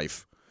in his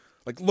life.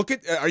 Like, look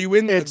at, are you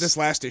in this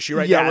last issue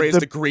right now where he has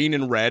the green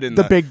and red and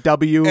the big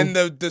W and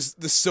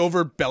the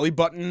silver belly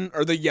button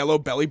or the yellow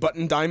belly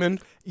button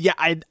diamond? Yeah,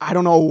 I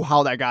don't know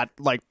how that got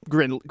like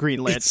green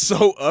lit. It's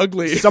so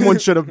ugly. Someone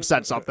should have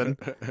said something.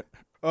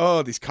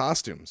 Oh, these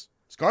costumes.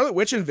 Scarlet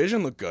Witch and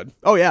Vision look good.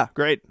 Oh yeah,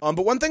 great.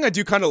 But one thing I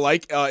do kind of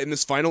like in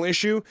this final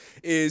issue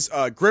is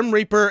Grim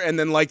Reaper and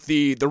then like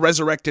the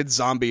resurrected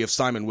zombie of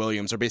Simon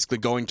Williams are basically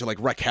going to like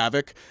wreak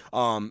havoc.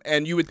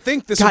 And you would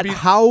think this would God, be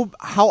how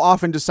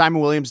often does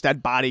Simon Williams'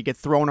 dead body get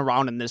thrown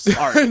around in this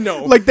arc?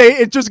 No. Like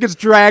it just gets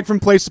dragged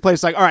from place to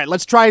place. Like, all right,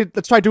 let's try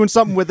doing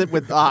something with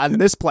it on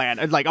this plan.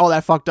 And like, oh,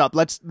 that fucked up.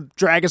 Let's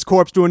drag his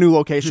corpse to a new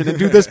location and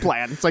do this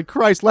plan. It's like,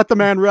 Christ, let the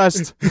man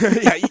rest.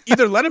 yeah,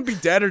 either let him be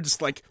dead or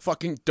just like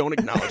fucking don't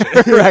acknowledge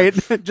it.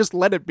 Right? Just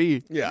let it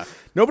be. Yeah.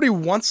 Nobody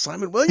wants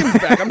Simon Williams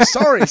back. I'm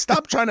sorry.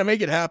 Stop trying to make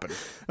it happen.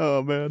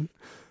 Oh man.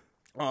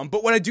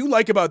 But what I do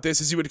like about this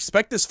is you would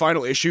expect this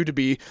final issue to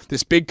be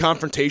this big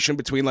confrontation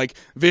between like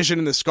Vision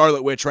and the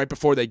Scarlet Witch right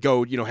before they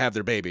go, have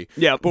their baby.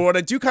 Yeah. But what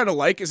I do kind of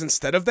like is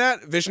instead of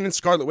that, Vision and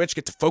Scarlet Witch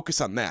get to focus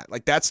on that.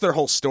 Like that's their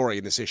whole story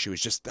in this issue is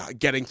just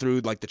getting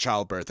through like the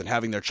childbirth and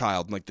having their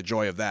child and like the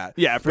joy of that.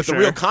 Yeah, for but sure. the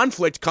real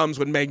conflict comes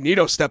when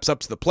Magneto steps up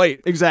to the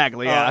plate.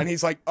 Exactly. Yeah. And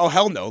he's like, oh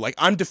hell no, like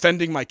I'm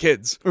defending my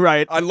kids.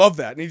 Right. I love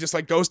that. And he just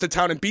like goes to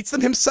town and beats them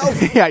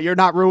himself. Yeah, you're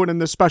not ruining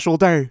this special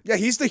day. Yeah,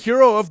 he's the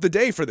hero of the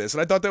day for this, and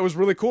I thought that was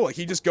really cool. Like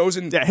he just goes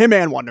and him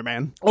and Wonder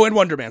Man. Oh, and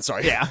Wonder Man,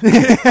 sorry. Yeah.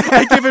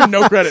 I give him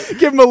no credit.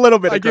 Give him a little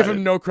bit of give credit.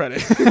 him no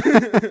credit.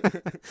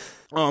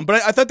 But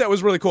I thought that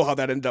was really cool how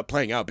that ended up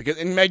playing out because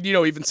and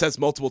Magneto even says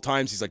multiple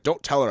times he's like,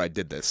 "Don't tell her I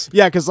did this."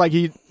 Yeah, because like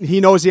he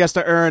knows he has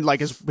to earn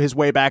like his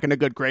way back into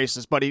good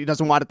graces, but he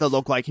doesn't want it to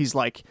look like he's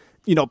like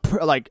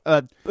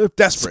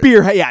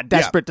desperate.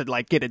 Desperate to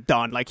like get it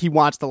done. Like he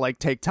wants to like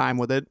take time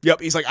with it.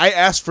 Yep, he's like, I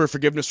asked for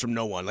forgiveness from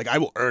no one. Like I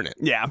will earn it.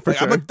 Yeah, for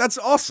sure. I'm like, that's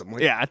awesome.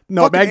 Like, yeah,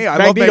 no, I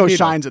love Magneto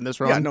shines in this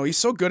run. Yeah, no, he's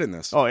so good in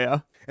this. Oh yeah.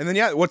 And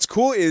then what's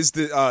cool is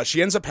that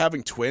she ends up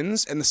having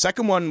twins, and the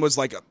second one was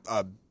like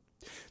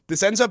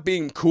this ends up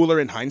being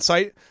cooler in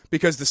hindsight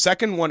because the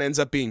second one ends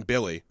up being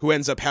Billy, who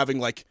ends up having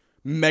like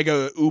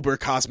mega uber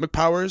cosmic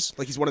powers.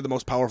 Like he's one of the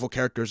most powerful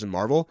characters in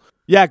Marvel.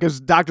 Yeah,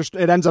 because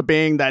it ends up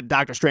being that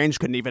Doctor Strange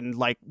couldn't even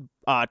like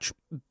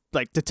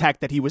detect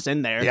that he was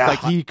in there. Yeah. Like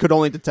he could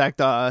only detect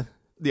the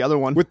other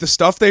one. With the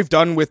stuff they've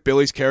done with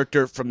Billy's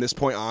character from this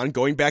point on,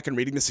 going back and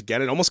reading this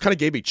again, it almost kind of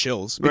gave me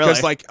chills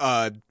because Really?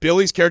 like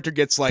Billy's character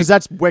gets like Because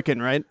that's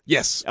Wiccan, right?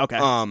 yes, Okay.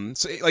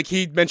 So like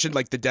he mentioned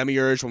like the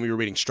Demiurge when we were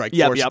reading Strike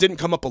Yep, Force. yep. It didn't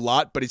come up a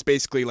lot, but it's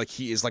basically like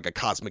he is like a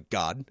cosmic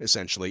god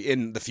essentially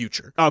in the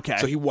future. Okay.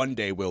 So he one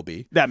day will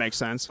be. That makes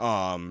sense.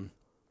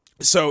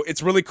 So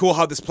it's really cool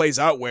how this plays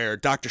out where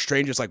Doctor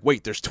Strange is like,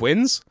 wait, there's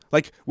twins?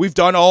 Like, we've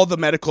done all the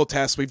medical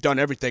tests, we've done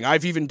everything.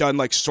 I've even done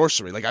like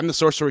sorcery. Like I'm the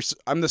sorcerer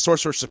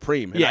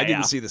supreme, and Yeah, I didn't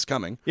yeah. see this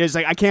coming. Yeah, he's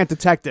like, I can't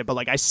detect it, but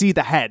like I see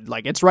the head.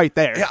 Like it's right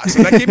there. Yeah,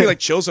 so that gave me like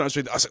chills when I was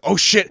reading. I was like, oh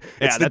shit,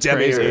 it's the that's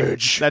crazy.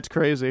 Demiurge. That's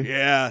crazy.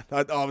 Yeah,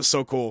 it was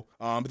so cool.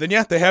 But then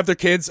they have their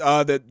kids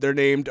that they're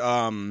named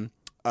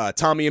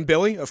Tommy and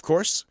Billy, of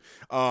course.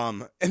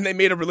 And they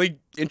made a really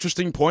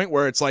interesting point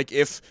where it's like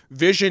if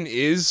Vision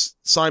is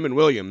Simon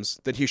Williams,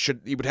 then he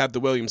would have the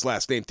Williams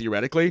last name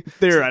theoretically.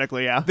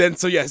 Theoretically, yeah. Then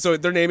so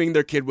they're naming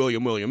their kid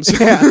William Williams.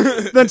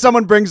 Yeah. Then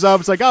someone brings up,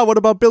 it's like, oh, what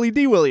about Billy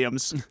D.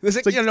 Williams?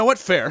 It's like, you know what?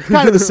 Fair.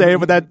 Kind of the same,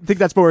 but I think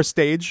that's more a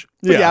stage.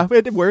 But Yeah.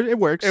 it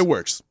works. It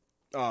works.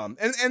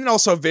 And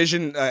also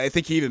Vision, I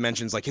think he even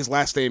mentions like his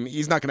last name,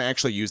 he's not going to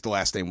actually use the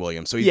last name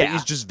Williams, so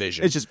he's just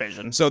Vision. It's just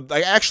Vision. So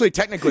like actually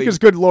technically Because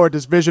good lord,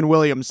 does Vision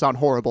Williams sound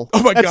horrible?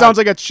 Oh my That God. sounds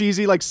like a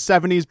cheesy like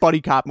 70s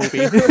buddy cop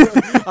movie.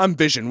 I'm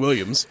Vision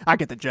Williams. I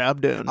get the job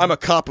done. I'm a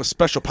cop with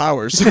special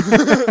powers.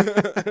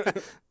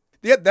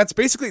 Yeah, that's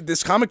basically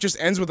this comic just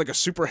ends with like a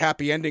super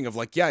happy ending of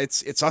like, yeah,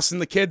 it's us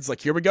and the kids, like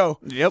here we go.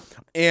 Yep.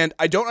 And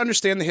I don't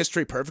understand the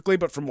history perfectly,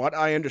 but from what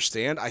I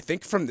understand, I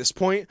think from this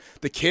point,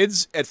 the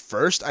kids at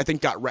first, I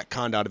think got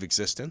retconned out of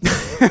existence.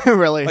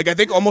 Really? Like I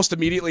think almost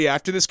immediately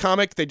after this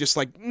comic, they just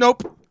like,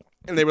 nope.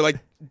 And they were like,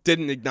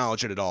 didn't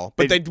acknowledge it at all.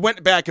 But they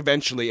went back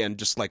eventually and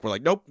just like, were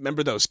like, nope,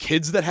 remember those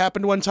kids that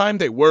happened one time?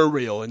 They were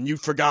real and you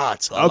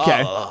forgot.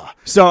 Okay.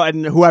 So,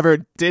 and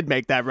whoever did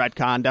make that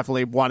retcon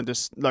definitely wanted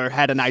to, or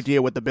had an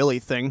idea with the Billy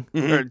thing,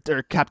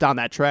 or kept on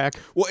that track.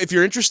 Well, if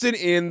you're interested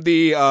in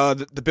the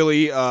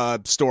Billy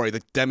story,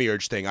 the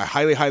Demiurge thing, I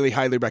highly, highly,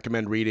 highly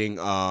recommend reading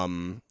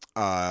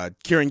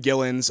Kieran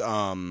Gillen's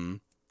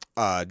Young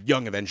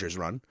Avengers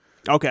run.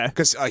 Okay.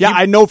 Because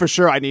I know for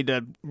sure I need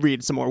to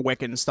read some more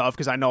Wiccan stuff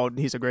because I know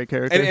he's a great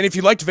character. and if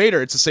you liked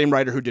Vader, it's the same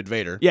writer who did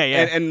Vader. Yeah,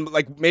 yeah. And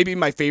like maybe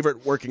my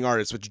favorite working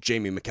artist, which is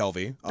Jamie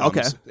McKelvey.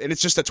 Okay. And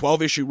it's just a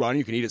 12-issue run.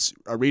 You can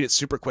read it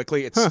super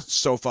quickly. It's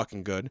so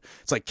fucking good.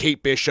 It's like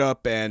Kate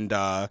Bishop and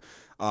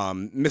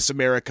Miss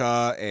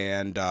America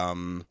and a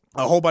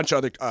whole bunch of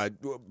other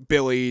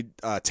Billy,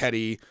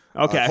 Teddy,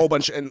 Okay. a whole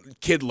bunch, and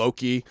Kid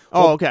Loki.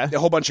 Oh, okay. A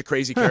whole bunch of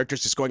crazy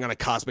characters just going on a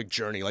cosmic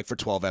journey, like for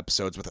 12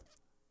 episodes with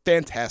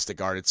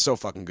fantastic art. It's so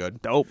fucking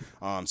good. Dope.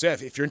 So yeah,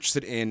 if you're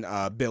interested in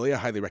Billy, I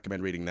highly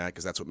recommend reading that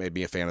because that's what made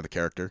me a fan of the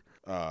character.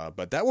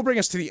 But that will bring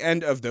us to the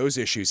end of those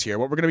issues here.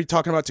 What we're going to be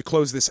talking about to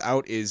close this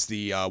out is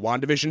the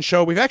WandaVision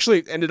show. We've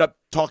actually ended up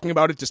talking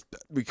about it, just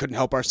we couldn't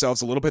help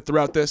ourselves a little bit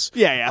throughout this.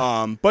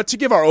 Yeah. But to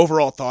give our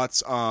overall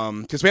thoughts,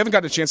 because we haven't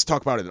gotten a chance to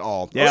talk about it at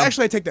all. Yeah. Well,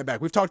 actually, I take that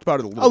back. We've talked about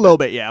it a little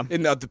bit, yeah.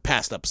 In the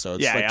past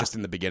episodes, Yeah, just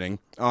in the beginning.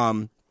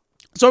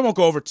 So I won't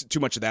go over too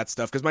much of that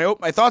stuff because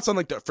my thoughts on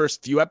like the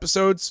first few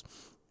episodes,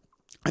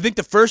 I think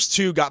the first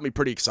two got me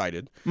pretty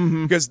excited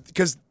because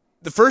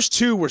the first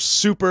two were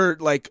super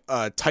like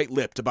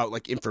tight-lipped about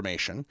like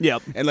information.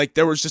 Yep. And like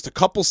there was just a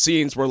couple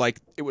scenes where like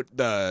it would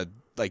the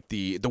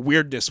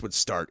weirdness would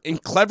start in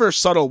clever,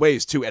 subtle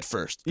ways too. At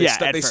first,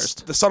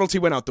 first the subtlety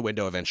went out the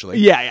window eventually.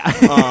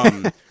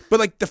 Yeah. But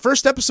like the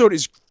first episode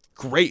is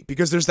great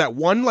because there's that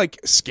one like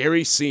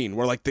scary scene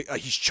where like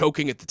he's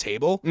choking at the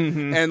table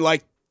and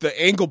like the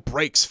angle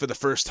breaks for the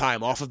first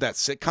time off of that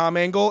sitcom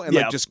angle and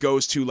like just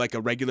goes to like a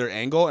regular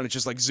angle and it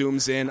just like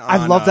zooms in on,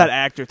 I love that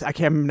actor. I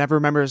can't never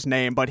remember his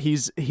name, but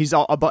he's in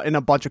a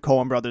bunch of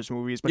Coen Brothers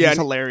movies, but he's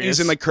hilarious. He's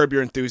in like Curb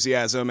Your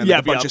Enthusiasm and like,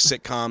 a bunch of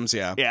sitcoms.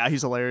 Yeah,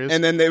 he's hilarious.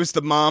 And then there was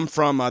the mom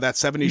from that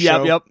 70s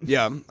show. Yep.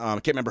 Yeah. I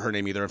can't remember her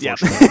name either,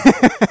 unfortunately.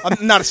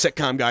 I'm not a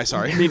sitcom guy,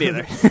 sorry. Me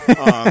neither.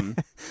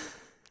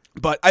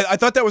 But I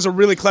thought that was a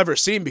really clever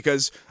scene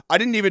because I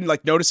didn't even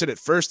like notice it at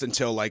first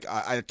until like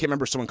I can't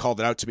remember if someone called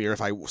it out to me or if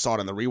I saw it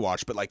on the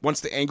rewatch. But like once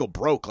the angle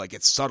broke, like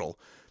it's subtle.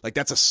 Like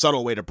that's a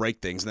subtle way to break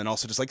things, and then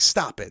also just like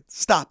stop it,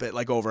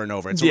 like over and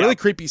over. It's a really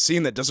creepy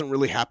scene that doesn't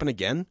really happen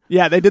again.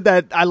 Yeah, they did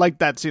that. I liked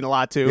that scene a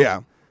lot too.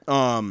 Yeah.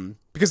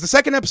 Because the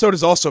second episode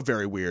is also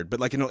very weird,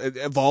 but like it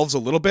evolves a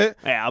little bit.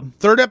 Yeah.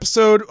 Third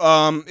episode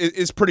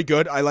is pretty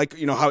good. I like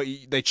how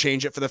they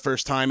change it for the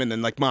first time, and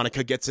then like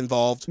Monica gets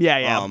involved.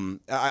 Yeah.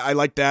 I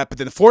like that. But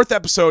then the fourth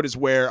episode is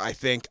where I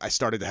think I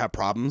started to have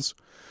problems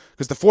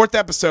because the fourth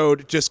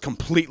episode just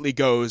completely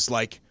goes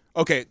like,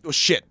 okay, well,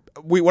 shit.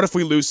 What if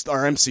we lose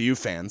our MCU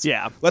fans?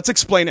 Yeah. Let's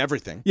explain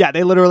everything. Yeah,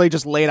 they literally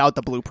just laid out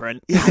the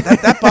blueprint. Yeah,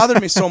 that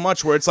bothered me so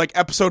much where it's like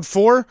episode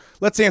 4,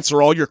 let's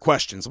answer all your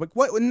questions. I'm like,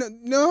 what?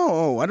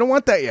 No, I don't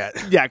want that yet.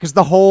 Yeah, because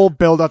the whole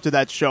build up to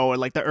that show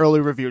and like the early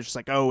reviews, just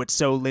like, oh, it's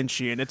so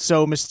Lynchian, it's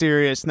so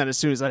mysterious. And then as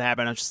soon as that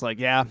happened, I was just like,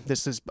 yeah,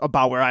 this is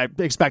about where I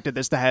expected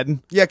this to head.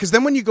 Yeah, because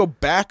then when you go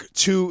back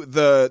to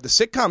the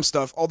sitcom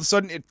stuff, all of a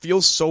sudden it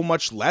feels so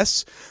much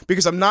less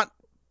because I'm not,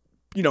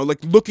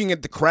 like looking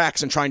at the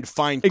cracks and trying to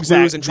find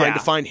clues and trying to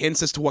find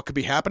hints as to what could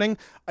be happening.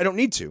 I don't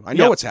need to. I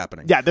know what's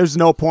happening. Yeah, there's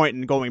no point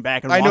in going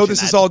back and I know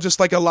this is all just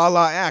like a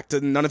la-la act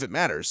and none of it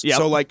matters. Yep.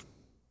 So like,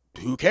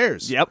 who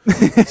cares? Yep.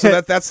 So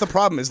that's the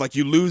problem is like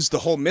you lose the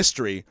whole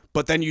mystery,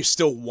 but then you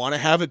still want to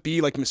have it be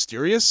like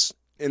mysterious.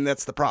 And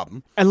that's the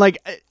problem. And, like,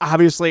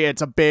 obviously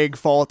it's a big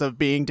fault of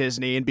being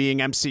Disney and being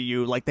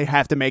MCU. Like, they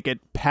have to make it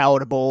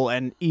palatable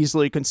and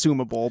easily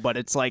consumable, but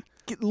it's like,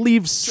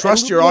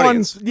 trust your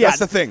audience. Yeah, that's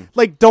the thing.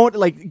 Like, don't,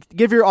 like,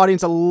 give your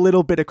audience a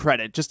little bit of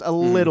credit. Just a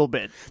little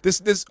bit.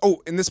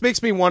 And this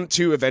makes me want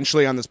to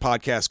eventually on this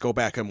podcast go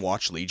back and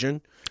watch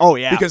Legion. Oh,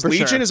 yeah. Because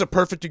Legion sure. is a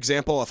perfect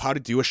example of how to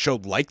do a show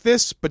like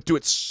this, but do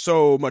it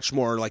so much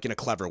more, like, in a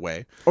clever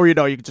way. Or, you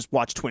could just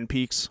watch Twin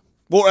Peaks.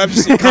 Well, I've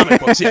just seen comic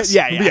books, yes.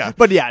 Yeah.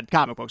 But yeah,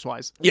 comic books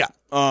wise. Yeah.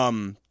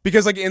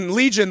 Because like in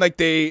Legion, like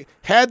they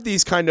had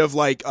these kind of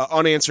like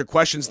unanswered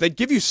questions. They'd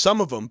give you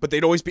some of them, but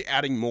they'd always be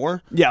adding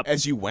more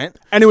as you went.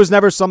 And it was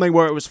never something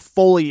where it was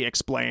fully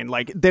explained.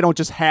 Like they don't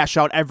just hash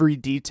out every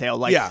detail.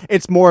 Like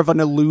it's more of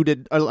an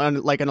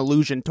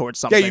allusion towards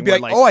something. Yeah, you'd be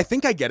like, oh, I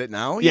think I get it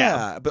now.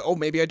 Yeah. But oh,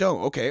 maybe I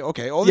don't. Okay.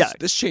 Oh,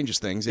 this changes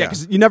things. Yeah.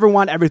 Because you never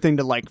want everything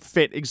to like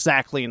fit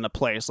exactly in the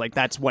place. Like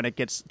that's when it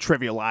gets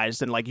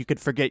trivialized and like you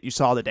could forget you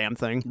saw the damn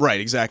thing. Right.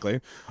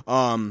 Exactly.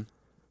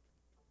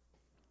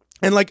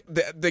 And like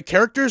the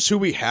characters who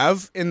we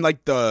have in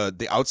like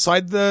the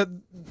outside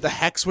the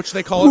hex, which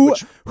they call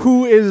it,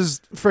 who is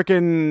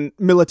freaking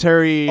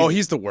military? Oh,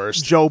 he's the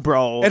worst, Joe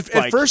Bro.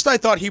 At first, I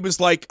thought he was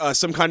like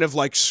some kind of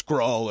like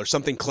Skrull or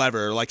something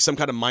clever, like some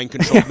kind of mind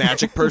controlled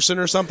magic person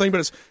or something.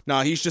 But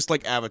he's just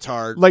like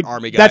Avatar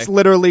army guy. That's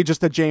literally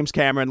just a James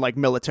Cameron like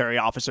military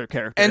officer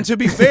character. And to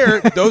be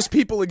fair, those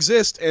people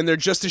exist and they're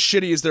just as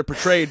shitty as they're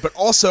portrayed. But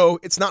also,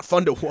 it's not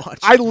fun to watch.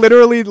 I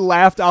literally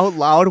laughed out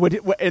loud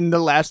in the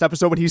last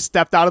episode when he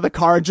stepped out of the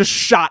car and just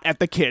shot at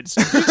the kids.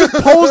 He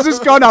just pulls his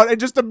gun out and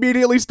just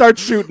immediately starts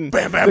shooting.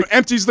 Bam, bam,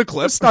 empties the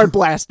clip. Start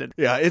blasting.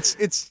 Yeah, it's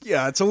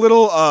a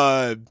little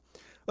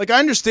like I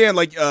understand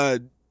like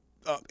here's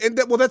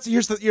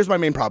my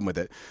main problem with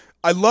it.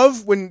 I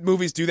love when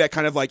movies do that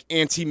kind of like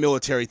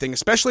anti-military thing,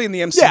 especially in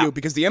the MCU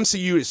because the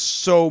MCU is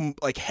so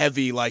like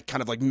heavy, like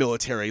kind of like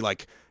military,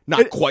 like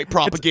not quite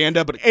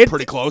propaganda, but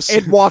pretty close.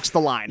 It walks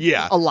the line.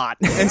 Yeah. A lot.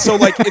 And so,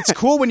 like, it's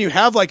cool when you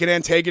have, like, an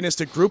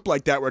antagonistic group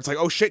like that where it's like,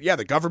 oh, shit, yeah,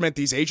 the government,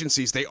 these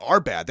agencies, they are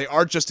bad. They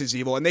are just as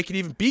evil, and they can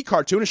even be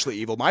cartoonishly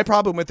evil. My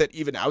problem with it,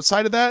 even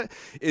outside of that,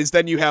 is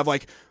then you have,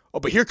 like, oh,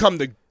 but here come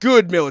the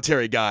good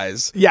military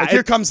guys. Yeah, like,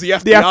 here comes the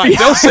FBI.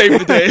 They'll save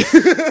the day.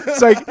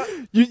 It's like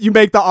you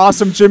make the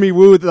awesome Jimmy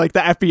Woo like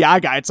the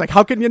FBI guy. It's like,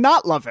 how can you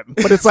not love him?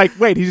 But it's like,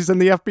 wait, he's in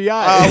the FBI.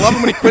 I love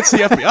him when he quits the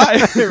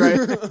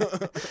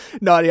FBI.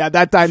 Right? No, yeah,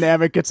 that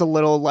dynamic gets a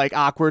little like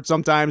awkward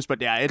sometimes,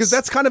 but yeah, because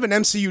that's kind of an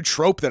MCU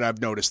trope that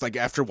I've noticed. Like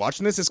after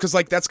watching this, is because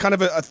like that's kind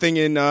of a thing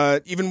in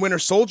even Winter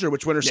Soldier,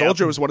 which Winter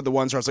Soldier was one of the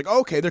ones where I was like, oh,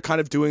 okay, they're kind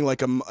of doing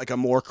like a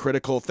more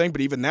critical thing,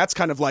 but even that's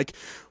kind of like,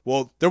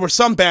 well, there were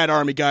some bad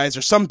army guys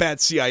or some bad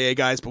CIA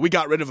guys, but we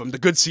got rid of them. The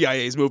good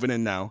CIA is moving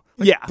in now.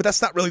 Like, yeah, but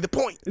that's not really the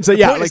point. So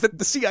the point like, is that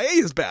the CIA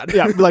is bad.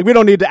 Yeah, like we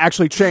don't need to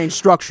actually change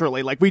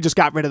structurally. Like we just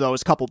got rid of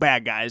those couple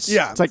bad guys.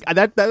 Yeah, it's like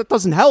that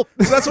doesn't help.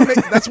 So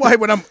that's why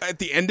when I'm at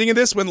the ending of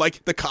this, when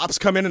like the cops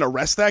come in and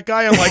arrest that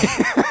guy, I'm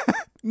like,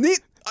 neat.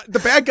 The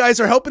bad guys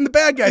are helping the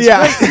bad guys.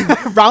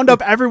 Yeah, round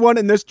up everyone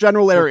in this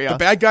general area. The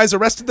bad guys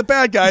arrested the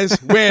bad guys.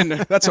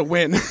 Win. That's a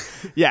win.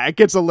 Yeah, it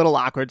gets a little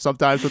awkward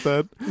sometimes with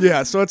that.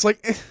 Yeah, so it's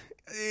like.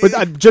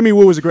 But Jimmy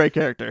Woo was a great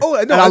character. Oh, no,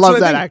 and I love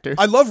that actor.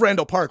 I love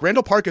Randall Park.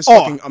 Randall Park is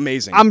fucking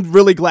amazing. I'm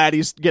really glad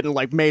he's getting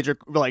like major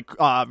like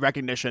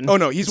recognition. Oh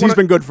no, he's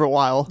been good for a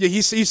while. Yeah,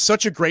 he's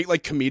such a great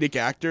like comedic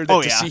actor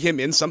that to see him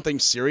in something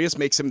serious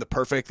makes him the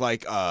perfect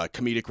like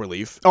comedic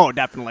relief. Oh,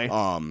 definitely.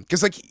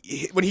 Because like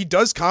when he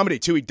does comedy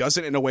too, he does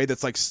it in a way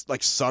that's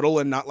like subtle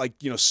and not like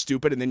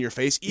stupid and in your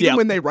face. Even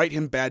when they write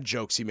him bad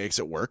jokes, he makes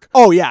it work.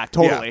 Oh yeah,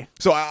 totally. Yeah.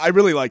 So I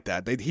really like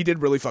that. He did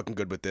really fucking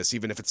good with this,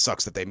 even if it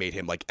sucks that they made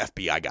him like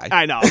FBI guy.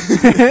 I know.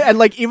 And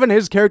like even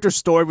his character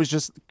story was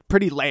just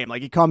pretty lame.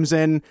 Like he comes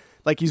in,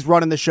 like he's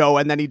running the show,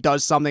 and then he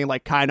does something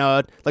like kind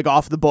of like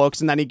off the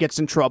books, and then he gets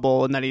in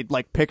trouble, and then he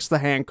like picks the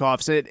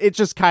handcuffs. It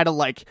just kind of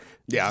like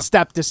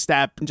step to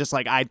step, and just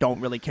like I don't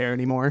really care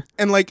anymore.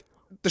 And like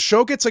the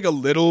show gets like a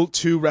little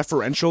too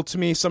referential to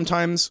me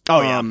sometimes.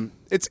 Oh yeah.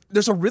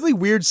 There's a really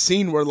weird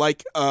scene where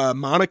like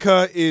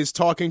Monica is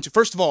talking to.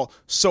 First of all,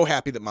 so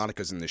happy that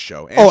Monica's in this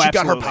show, and she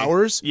got her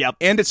powers. Yep.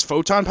 And it's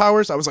photon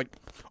powers. I was like,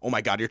 oh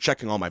my god, you're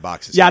checking all my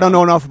boxes. Yeah, I don't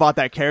know enough about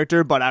that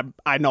character, but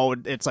I know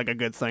it's like a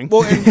good thing.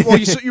 Well,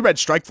 you read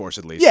Strike Force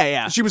at least.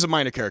 Yeah. She was a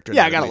minor character.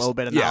 Yeah, I got a little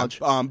bit of knowledge.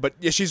 But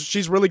yeah,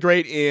 she's really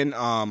great in.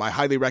 I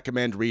highly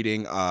recommend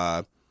reading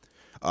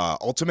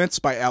Ultimates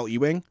by Al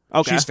Ewing.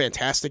 Okay. She's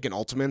fantastic in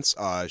Ultimates.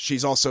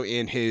 She's also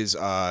in his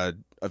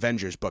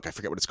Avengers book. I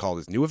forget what it's called.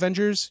 Is New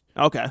Avengers?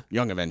 Okay.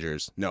 Young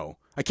Avengers. No.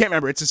 I can't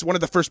remember. It's just one of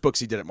the first books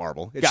he did at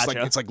Marvel. It's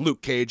gotcha. It's like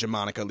Luke Cage and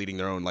Monica leading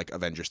their own like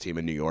Avengers team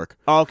in New York.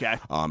 Oh, okay.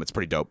 It's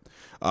pretty dope.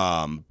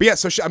 But yeah,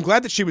 so I'm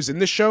glad that she was in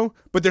this show.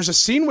 But there's a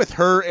scene with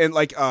her and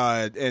like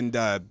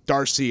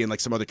Darcy and like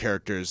some other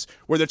characters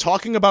where they're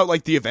talking about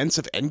like the events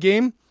of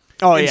Endgame.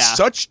 Oh, in yeah.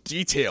 such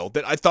detail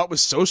that I thought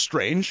was so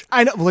strange.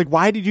 I know. Like,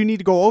 why did you need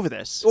to go over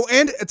this? Well,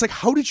 and it's like,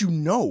 how did you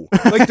know?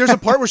 Like, there's a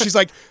part where she's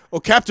like,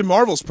 well, Captain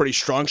Marvel's pretty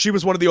strong. She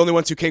was one of the only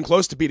ones who came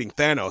close to beating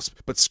Thanos,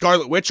 but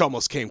Scarlet Witch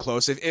almost came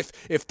close. If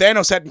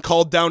Thanos hadn't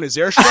called down his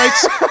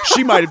airstrikes,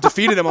 she might have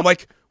defeated him. I'm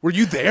like, were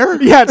you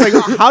there? Yeah, it's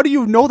like, how do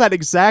you know that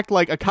exact,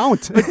 like,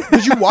 account?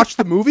 Did you watch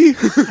the movie?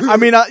 I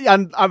mean,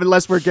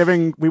 unless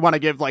we want to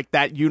give, like,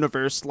 that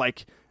universe,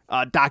 like,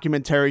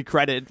 documentary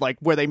credit, like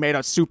where they made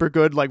a super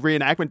good like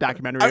reenactment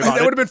documentary. That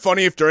would have been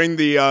funny if during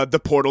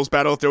the Portals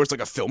battle, if there was like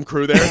a film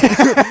crew there,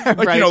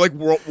 like right. like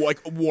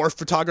war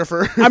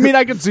photographer. I mean,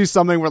 I could see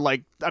something where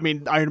like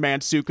Iron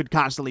Man's suit could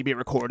constantly be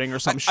recording or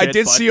some shit. I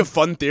did see a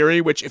fun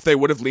theory, which if they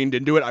would have leaned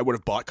into it, I would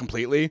have bought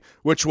completely.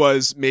 Which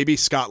was maybe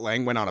Scott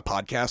Lang went on a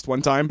podcast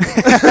one time.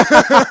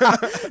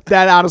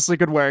 That honestly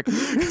could work.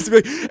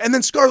 And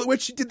then Scarlet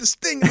Witch, she did this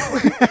thing.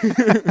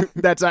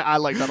 I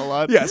like that a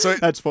lot. Yeah, so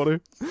that's funny.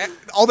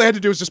 All they had to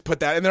do was just put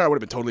that in there. I would have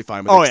been totally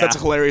fine with it. That's a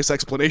hilarious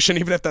explanation,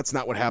 even if that's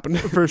not what happened.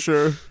 For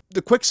sure.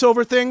 The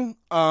Quicksilver thing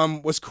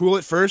was cool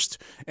at first.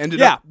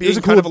 Ended up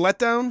being kind of a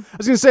letdown. I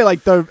was going to say,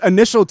 like, the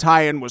initial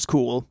tie-in was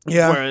cool.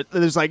 Yeah. Where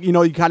there's, like, you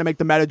kind of make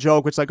the meta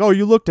joke. It's like, oh,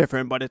 you look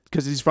different, but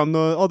because he's from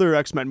the other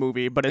X-Men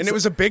movie. And it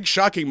was a big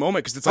shocking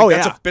moment because it's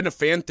like, been a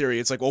fan theory.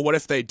 It's like, well, what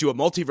if they do a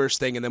multiverse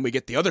thing and then we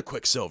get the other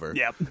Quicksilver?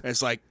 Yep. And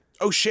it's like,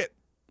 oh, shit.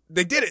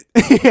 They did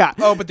it. Yeah.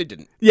 Oh, but they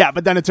didn't. Yeah,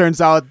 but then it turns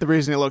out the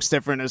reason he looks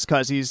different is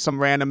because he's some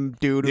random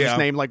dude who's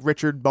named like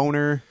Richard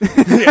Boner.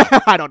 Yeah.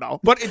 I don't know.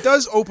 But it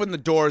does open the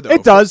door, though.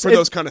 It does. For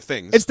those kind of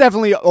things. It's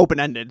definitely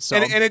open-ended. So.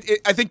 And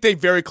I think they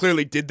very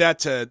clearly did that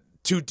to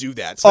do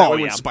that. So that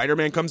way when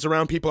Spider-Man comes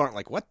around, people aren't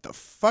like, what the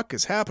fuck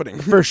is happening?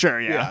 For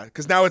sure, yeah. Yeah,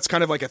 because now it's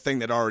kind of like a thing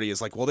that already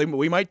is like, well,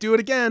 we might do it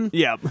again.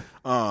 Yep.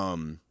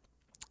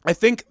 I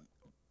think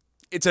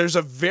there's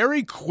a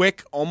very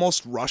quick,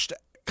 almost rushed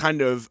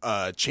kind of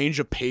change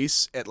of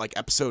pace at like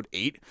episode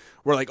 8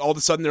 where like all of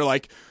a sudden they're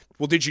like,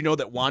 well, did you know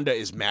that Wanda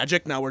is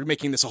magic? Now we're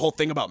making this a whole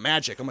thing about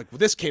magic. I'm like, well,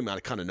 this came out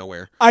of kind of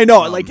nowhere. I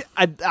know,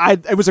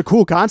 it was a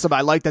cool concept.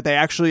 I like that they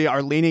actually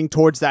are leaning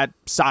towards that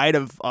side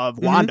of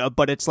Wanda,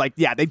 but it's like,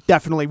 yeah, they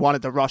definitely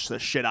wanted to rush the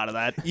shit out of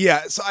that.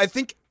 Yeah, so I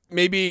think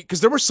maybe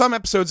because there were some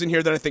episodes in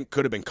here that I think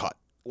could have been cut,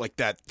 like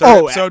that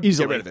third episode.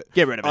 Easily.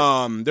 Get rid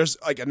of it. There's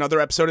like another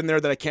episode in there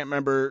that I can't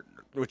remember,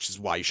 which is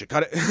why you should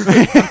cut it.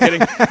 I'm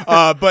kidding.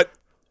 But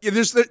Yeah,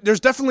 there's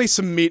definitely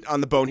some meat on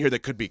the bone here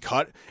that could be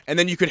cut, and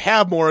then you could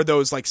have more of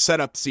those like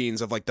setup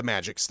scenes of like the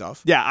magic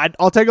stuff. Yeah,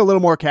 I'll take a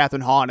little more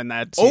Catherine Hahn in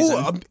that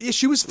season. Yeah,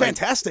 she was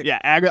fantastic. Yeah,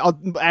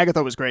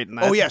 Agatha was great in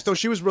that. Oh yeah, so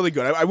she was really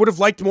good. I would have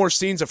liked more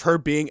scenes of her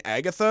being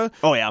Agatha.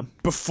 Oh yeah,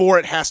 before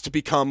it has to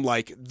become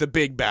like the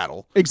big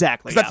battle.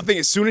 Exactly. That's the thing.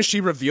 As soon as she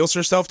reveals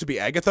herself to be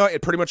Agatha,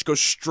 it pretty much goes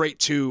straight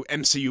to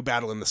MCU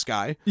Battle in the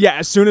Sky. Yeah,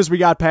 as soon as we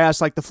got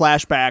past like the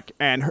flashback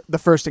and the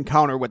first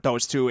encounter with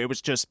those two, it was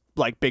just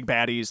like big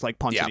baddies like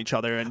punching each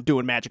other and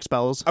doing magic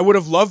spells. I would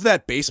have loved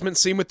that basement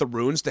scene with the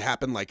runes to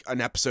happen like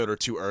an episode or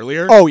two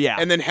earlier. Oh yeah,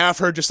 and then have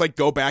her just like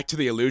go back to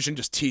the illusion,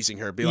 just teasing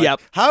her, be like,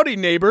 "Howdy,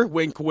 neighbor,"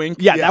 wink, wink.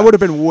 Yeah, that would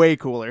have been way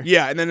cooler.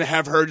 Yeah, and then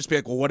have her just be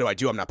like, "Well, what do I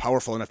do? I'm not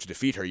powerful enough to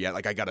defeat her yet.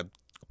 Like, I gotta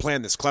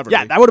plan this cleverly."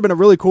 Yeah, that would have been a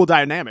really cool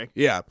dynamic.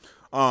 Yeah,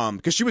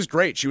 because she was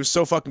great. She was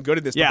so fucking good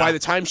at this. Yeah. But by the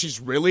time she's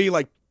really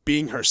like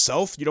being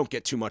herself, you don't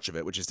get too much of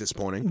it, which is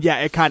disappointing. Yeah,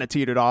 it kind of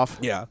teetered off.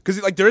 Yeah, because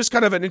like there is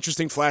kind of an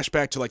interesting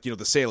flashback to like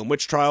the Salem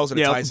witch trials, and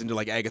it ties into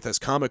like Agatha's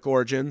comic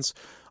origins.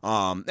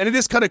 And it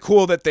is kind of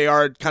cool that they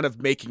are kind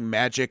of making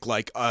magic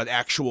like an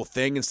actual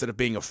thing instead of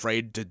being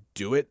afraid to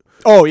do it.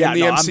 Oh yeah, in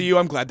the MCU,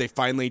 I'm glad they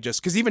finally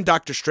just because even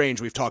Doctor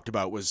Strange we've talked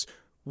about was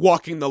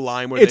walking the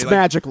line where it's they, like,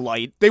 magic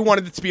light. They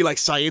wanted it to be like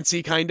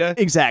science-y kind of.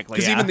 Exactly.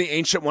 Because even the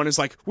ancient one is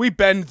like, we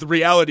bend the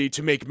reality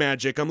to make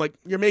magic. I'm like,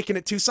 you're making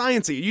it too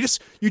science-y.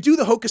 You do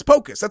the hocus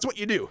pocus. That's what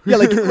you do. Yeah,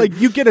 like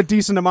you get a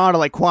decent amount of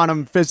like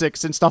quantum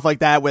physics and stuff like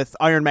that with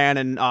Iron Man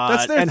and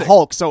thing.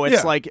 Hulk. So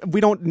it's like we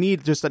don't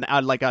need just an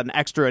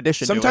extra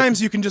addition.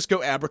 Sometimes you can just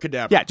go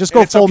abracadabra. Yeah, just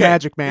go full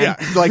magic, man.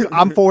 Yeah. Like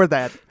I'm for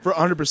that. For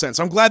 100%.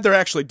 So I'm glad they're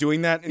actually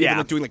doing that and even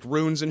like doing like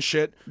runes and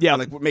shit. Yeah,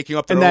 and, like making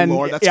up their own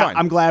lore. That's fine.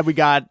 I'm glad we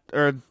got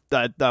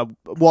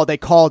they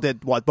called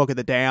it Book of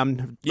the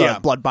Damned,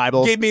 Blood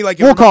Bible. Gave me like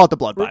we'll call it the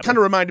Blood Bible. Kind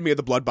of reminded me of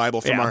the Blood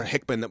Bible from our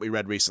Hickman that we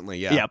read recently.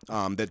 Yeah,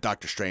 that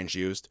Doctor Strange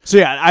used. So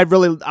yeah,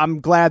 I'm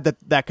glad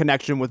that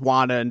connection with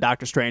Wanda and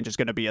Doctor Strange is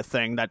going to be a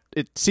thing. That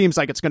it seems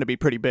like it's going to be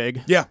pretty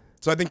big. Yeah.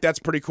 So I think that's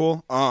pretty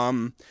cool.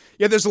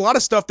 There's a lot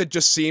of stuff that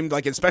just seemed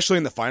like, especially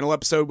in the final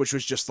episode, which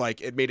was just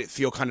like it made it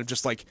feel kind of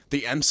just like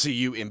the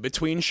MCU in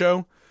between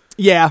show.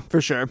 Yeah,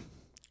 for sure.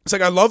 It's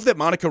like I love that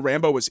Monica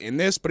Rambeau was in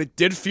this, but it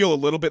did feel a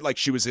little bit like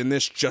she was in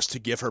this just to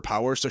give her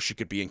power so she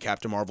could be in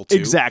Captain Marvel 2.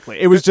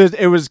 Exactly. It was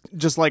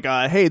just like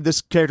hey,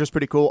 this character's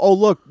pretty cool. Oh,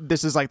 look,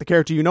 this is like the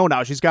character you know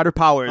now. She's got her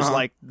powers.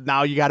 Like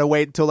now you got to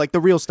wait until like the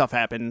real stuff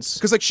happens.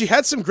 Because like she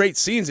had some great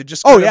scenes. It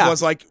just kind of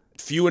was like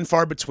few and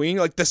far between.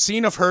 Like the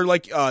scene of her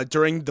like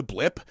during the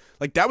blip,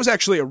 like that was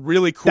actually a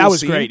really cool scene. That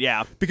was great,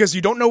 yeah. Because you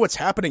don't know what's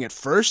happening at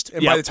first,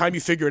 and by the time you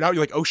figure it out,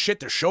 you're like, oh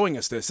shit, they're showing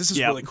us this. This is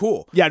really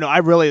cool. Yeah, no, I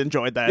really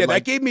enjoyed that. Yeah,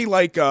 that gave me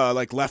like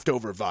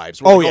leftover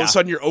vibes. Where all of a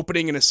sudden you're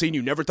opening in a scene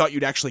you never thought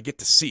you'd actually get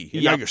to see,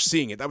 and now you're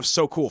seeing it. That was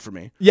so cool for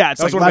me. Yeah,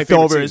 it's like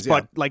leftovers,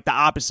 but like the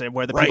opposite,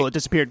 where the people that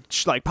disappeared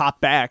like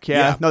pop back.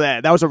 Yeah. No,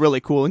 that was a really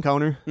cool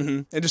encounter.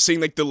 Mm-hmm. And just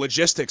seeing like the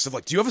logistics of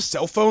like, do you have a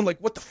cell phone? Like,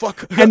 what the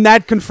fuck? And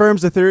that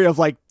confirms the theory of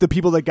like the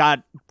people that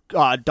got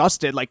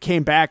dusted like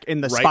came back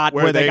in the spot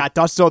where they got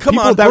dusted. So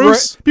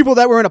people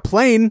that were in a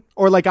plane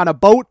or like on a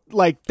boat,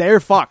 like they're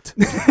fucked.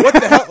 What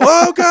the hell?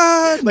 Oh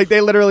god! Like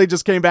they literally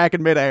just came back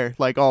in midair.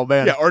 Like, oh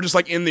man. Yeah, or just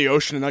like in the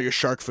ocean and now you're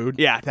shark food.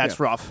 Yeah, that's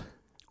rough.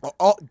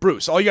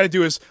 Bruce, all you got to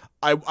do is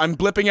I'm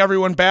blipping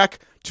everyone back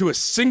to a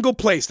single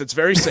place that's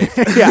very safe.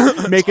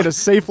 Yeah, make it a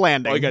safe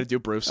landing. All you got to do,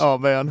 Bruce. Oh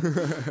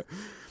man.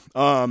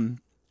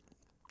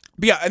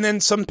 But yeah, and then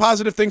some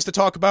positive things to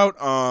talk about.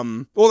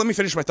 Well, let me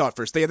finish my thought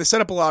first. They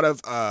set up a lot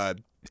of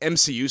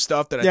MCU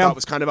stuff that I thought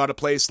was kind of out of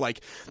place.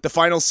 Like the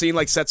final scene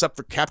like sets up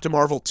for Captain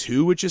Marvel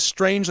 2, which is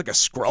strange. Like a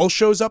Skrull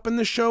shows up in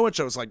the show, which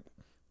I was like,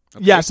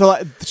 okay. Yeah, so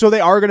they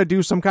are going to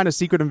do some kind of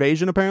secret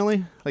invasion,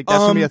 apparently? Like, that's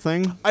going to be a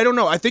thing? I don't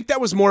know. I think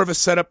that was more of a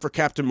setup for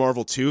Captain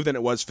Marvel 2 than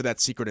it was for that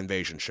secret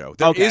invasion show.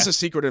 There is a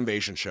secret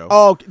invasion show.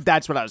 Oh,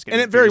 that's what I was getting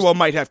And it very well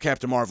might have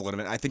Captain Marvel in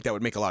it. I think that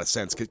would make a lot of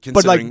sense,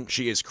 considering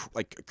she is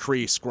like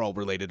Kree Skrull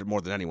related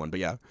more than anyone,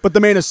 but yeah. But the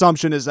main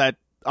assumption is that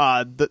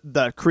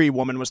the Kree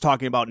woman was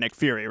talking about Nick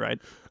Fury, right?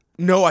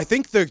 No, I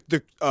think the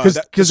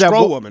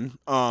Skrull woman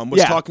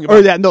was talking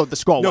about... the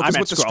Skrull woman. No, because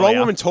what the Skrull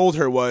woman told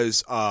her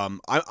was,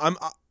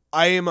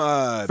 I am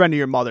a friend of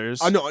your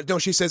mother's. No,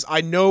 she says,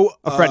 I know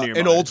a friend of your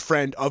an old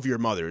friend of your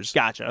mother's.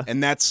 Gotcha.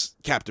 And that's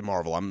Captain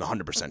Marvel. I'm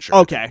 100% sure.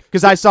 Okay,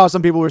 because I saw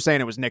some people were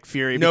saying it was Nick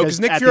Fury. No, because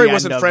Nick Fury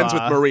wasn't friends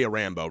with Maria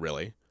Rambeau,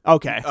 really.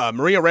 Okay.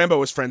 Maria Rambeau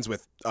was friends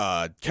with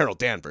Carol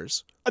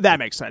Danvers. That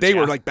makes sense. They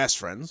were like best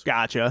friends.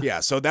 Gotcha.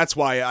 Yeah, so that's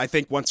why I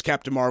think once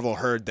Captain Marvel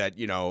heard that,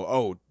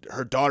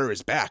 her daughter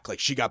is back, like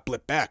she got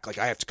blipped back, like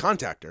I have to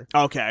contact her.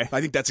 Okay. I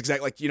think that's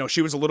exactly like,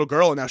 she was a little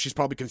girl and now she's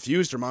probably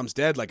confused. Her mom's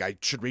dead. Like I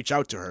should reach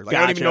out to her. Like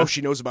I don't even know if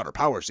she knows about her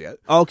powers yet.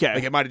 Okay.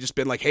 Like it might have just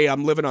been like, hey,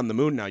 I'm living on the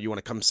moon now. You want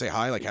to come say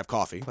hi? Like have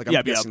coffee? Like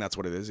I'm guessing that's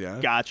what it is. Yeah.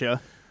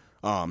 Gotcha.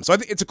 So I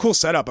think it's a cool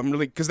setup. I'm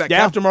really because that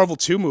Captain Marvel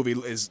 2 movie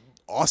is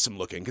awesome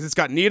looking because it's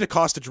got Nia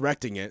DaCosta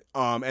directing it,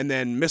 and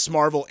then Miss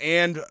Marvel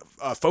and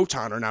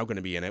Photon are now going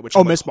to be in it. Which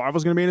Miss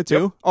Marvel's going to be in it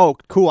too? Yep. Oh,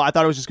 cool. I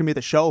thought it was just going to be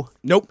the show.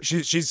 Nope,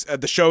 she's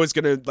the show is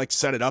going to like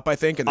set it up, I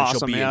think, and then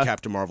she'll be in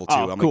Captain Marvel too.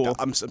 Oh, cool.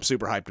 I'm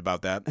super hyped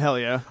about that. Hell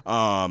yeah.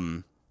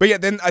 But yeah,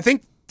 then I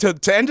think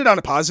to end it on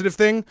a positive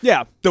thing.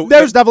 Yeah,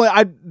 there's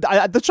definitely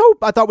the show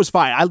I thought was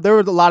fine. There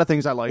were a lot of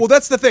things I liked. Well,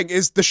 that's the thing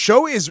is the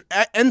show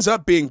ends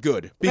up being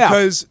good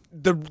because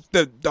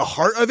the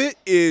heart of it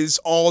is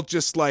all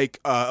just like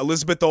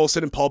Elizabeth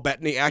Olsen and Paul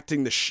Bettany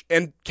acting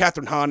and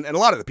Catherine Hahn and a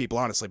lot of the people,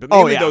 honestly, but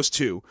mainly those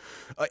two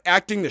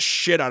acting the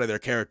shit out of their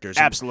characters.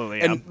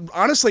 Absolutely, and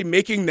honestly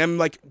making them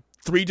like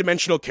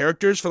 3-dimensional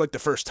characters for like the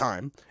first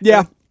time.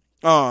 Yeah.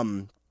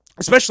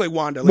 Especially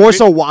Wanda. More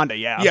so Wanda,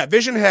 yeah. Yeah,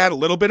 Vision had a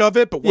little bit of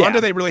it, but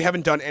Wanda they really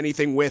haven't done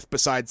anything with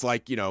besides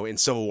like, in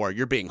Civil War,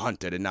 you're being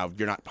hunted and now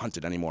you're not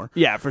hunted anymore.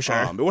 Yeah, for sure.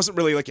 It wasn't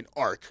really like an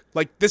arc.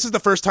 Like this is the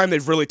first time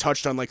they've really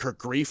touched on like her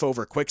grief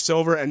over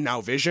Quicksilver and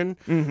now Vision.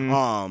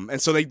 Mm-hmm.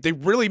 And so they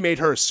really made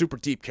her a super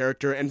deep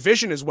character and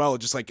Vision as well,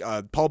 just like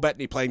Paul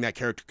Bettany playing that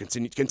character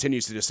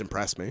continues to just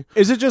impress me.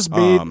 Is it just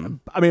me?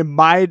 I mean,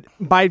 my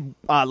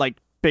like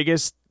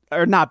biggest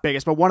or not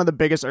biggest, but one of the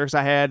biggest irks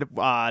I had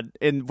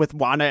with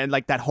Wanda and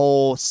like that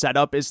whole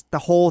setup is the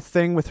whole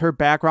thing with her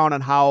background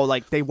on how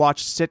like they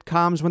watched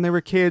sitcoms when they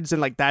were kids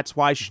and like that's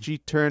why she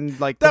turned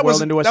like the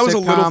world into a sitcom. That was a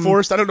little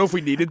forced. I don't know if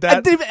we needed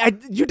that.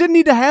 You didn't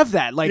need to have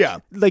that. Like,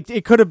 like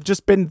it could have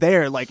just been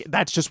there. Like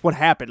that's just what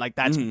happened. Like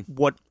that's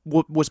what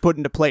was put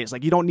into place.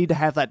 Like you don't need to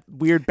have that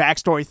weird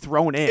backstory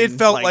thrown in. It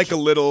felt like a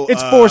little.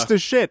 It's forced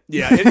as shit.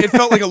 Yeah, it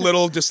felt like a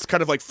little just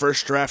kind of like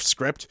first draft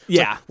script. It's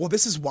yeah. Like, well,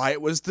 this is why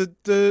it was the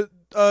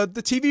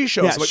TV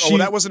show. Yeah, so like,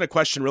 that wasn't a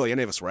question really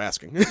any of us were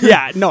asking.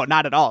 Yeah, no,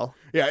 not at all.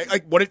 Yeah,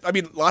 like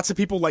lots of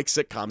people like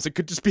sitcoms. It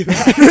could just be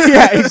that.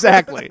 Yeah,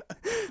 exactly.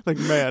 Like,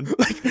 man.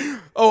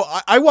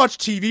 I watch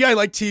TV. I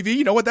like TV.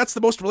 You know what? That's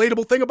the most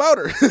relatable thing about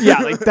her. Yeah,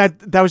 like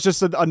that was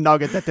just a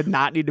nugget that did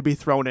not need to be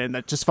thrown in.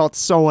 That just felt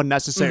so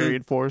unnecessary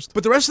and forced.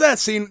 But the rest of that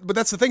scene,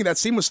 that's the thing. That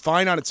scene was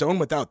fine on its own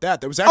without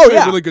that. That was actually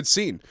a really good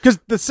scene. Because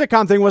the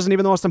sitcom thing wasn't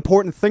even the most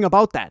important thing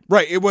about that.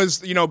 Right. It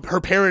was, her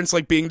parents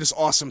like being just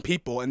awesome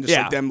people and just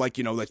like them like,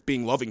 like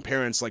being loving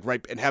parents like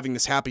right and having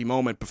this happy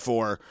moment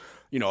before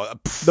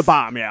the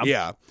bomb,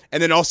 yeah,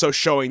 and then also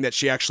showing that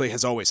she actually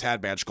has always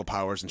had magical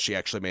powers, and she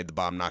actually made the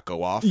bomb not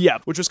go off. Yeah,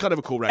 which was kind of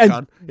a cool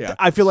retcon. Yeah,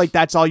 I feel like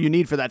that's all you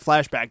need for that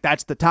flashback.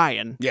 That's the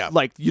tie-in. Yeah,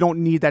 like you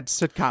don't need that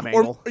sitcom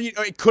angle. Or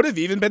it could have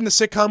even been the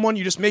sitcom one.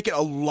 You just make it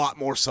a lot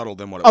more subtle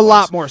than what it was. A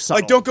lot more subtle.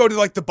 Like, don't go to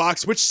like the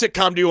box. Which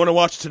sitcom do you want to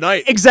watch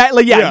tonight?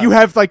 Exactly. Yeah, you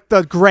have like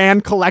the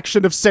grand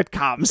collection of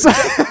sitcoms.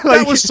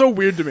 That was so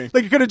weird to me.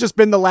 Like it could have just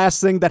been the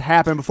last thing that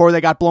happened before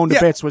they got blown to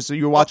bits. Was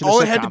you were watching?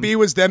 All a sitcom. It had to be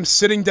was them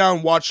sitting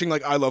down watching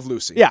like I Love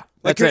Lucy. Yeah.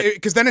 Like,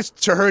 because then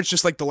to her, it's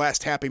just like the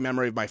last happy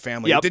memory of my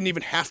family. Yep. It didn't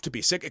even have to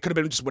be sick. It could have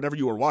been just whatever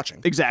you were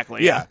watching.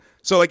 Exactly. Yeah.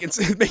 So like, it's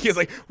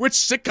like, which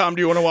sitcom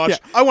do you want to watch? Yeah.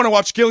 I want to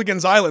watch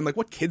Gilligan's Island. Like,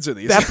 what kids are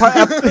these?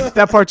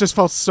 That part just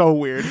felt so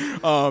weird.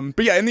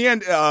 But yeah, in the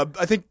end,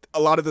 I think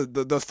a lot of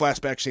the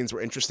flashback scenes were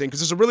interesting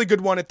because there's a really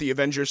good one at the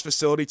Avengers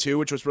facility too,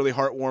 which was really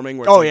heartwarming.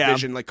 Where it's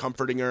Vision like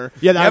comforting her.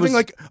 Yeah, having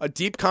like a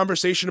deep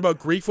conversation about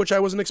grief, which I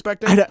wasn't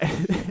expecting.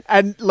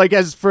 And like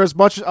as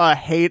much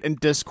hate and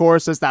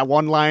discourse as that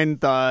one line,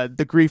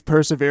 the grief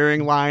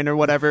persevering line or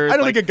whatever. I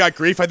don't think it got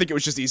grief. I think it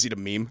was just easy to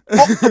meme.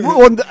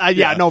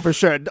 No, for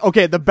sure.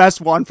 Okay, the best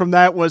one from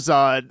that was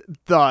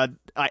the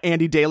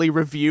Andy Daly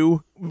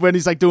review when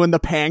he's like doing the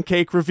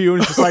pancake review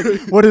and it's just like,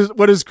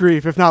 what is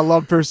grief if not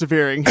love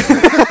persevering?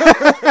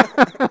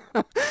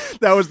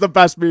 That was the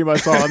best meme I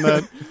saw on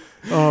that.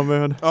 Oh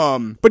man.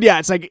 But yeah,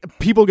 it's like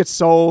people get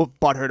so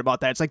butthurt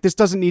about that. It's like this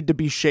doesn't need to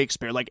be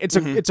Shakespeare. Like it's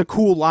a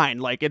cool line.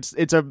 Like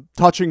it's a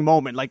touching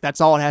moment. Like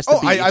that's all it has to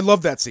be. I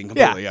love that scene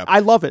completely. Yeah, I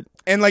love it.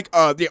 And like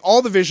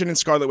all the Vision and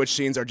Scarlet Witch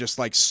scenes are just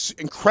like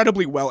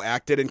incredibly well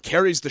acted and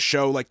carries the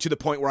show like to the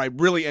point where I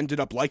really ended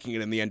up liking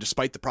it in the end,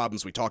 despite the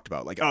problems we talked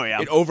about. Like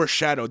it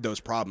overshadowed those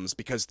problems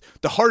because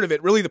the heart of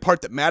it, really the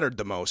part that mattered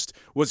the most,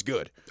 was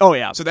good. Oh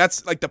yeah. So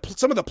that's like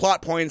some of the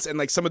plot points and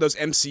like some of those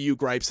MCU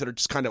gripes that are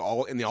just kind of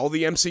all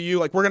the MCU.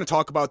 Like we're gonna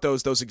talk about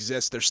those. Those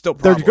exist. There's still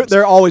problems.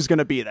 They're always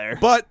gonna be there.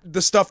 But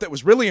the stuff that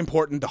was really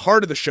important, the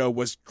heart of the show,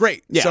 was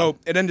great. Yeah. So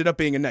it ended up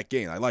being a net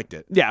gain. I liked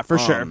it. Yeah, for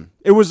sure.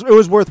 It was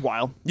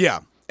worthwhile. Yeah.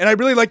 And I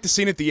really like the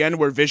scene at the end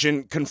where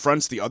Vision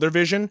confronts the other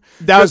Vision.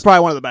 That was probably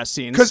one of the best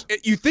scenes. Because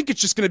you think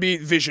it's just going to be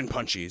Vision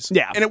punchies.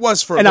 Yeah. And it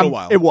was for a little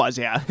while. It was,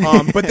 yeah.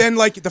 But then,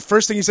 like, the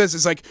first thing he says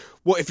is, like,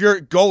 well, if your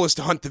goal is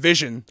to hunt the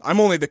Vision,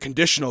 I'm only the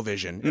conditional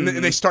Vision. And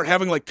they start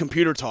having, like,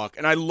 computer talk.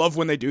 And I love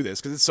when they do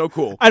this because it's so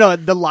cool. I know.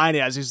 The line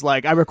is, he's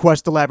like, I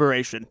request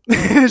elaboration.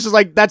 It's just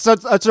like, that's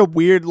such a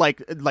weird,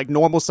 like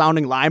normal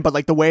sounding line. But,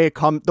 like, the way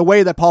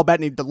that Paul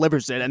Bettany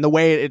delivers it and the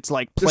way it's,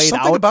 like, played out. There's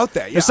something about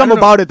that. Yeah, There's something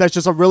about it that's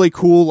just a really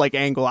cool, like,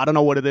 angle angle. I don't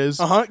know what it is.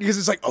 Because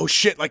it's like, oh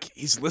shit, like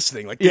he's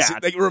listening. Like this Yeah.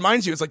 like, it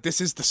reminds you, it's like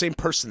this is the same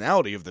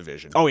personality of the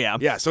Vision. Oh yeah,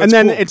 Yeah. So and it's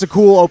then cool. it's a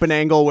cool open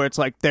angle where it's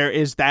like there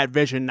is that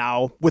Vision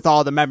now with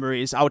all the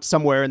memories out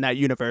somewhere in that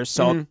universe.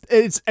 So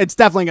it's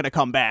definitely gonna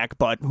come back,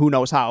 but who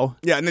knows how?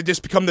 Yeah, and they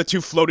just become the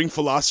two floating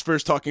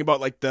philosophers talking about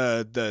like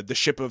the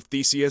ship of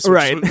Theseus, which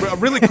Right. is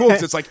really cool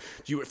because it's like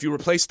if you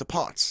replace the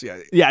pots,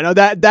 Yeah, no,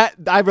 that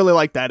I really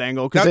like that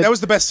angle because that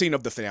was the best scene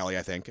of the finale,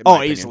 I think. in Oh, my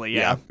opinion. easily,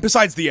 yeah.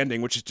 Besides the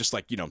ending, which is just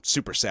like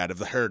super sad of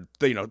the herd,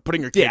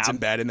 putting your kids Yeah. in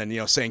bed and then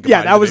saying goodbye.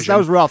 yeah, to that the was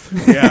Vision. rough.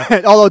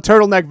 Yeah. Although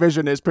Turtleneck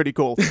Vision is pretty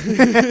cool.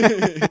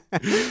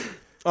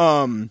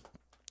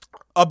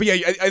 But yeah,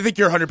 I think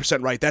you're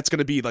 100% right. That's going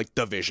to be like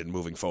the Vision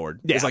moving forward.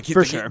 Yeah, It's like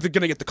for sure. They're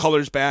going to get the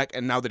colors back,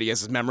 and now that he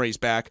has his memories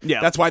back, Yeah.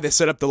 that's why they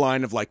set up the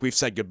line of like we've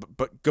said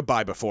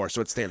goodbye before,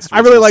 so it stands. To I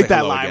really reason to like say that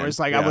hello line again. where it's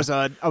like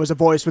Yeah. I was a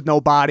voice with no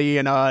body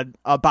and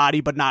a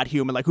body but not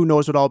human. Like who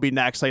knows what I'll be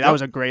next? Like that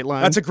was a great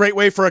line. That's a great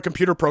way for a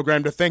computer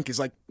program to think. Is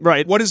like,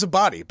 Right. what is a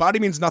body? Body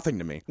means nothing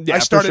to me. Yeah, I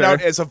for started sure.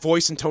 out as a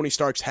voice in Tony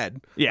Stark's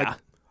head. Yeah. Like,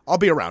 I'll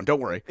be around. Don't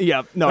worry.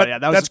 Yeah, no, But yeah,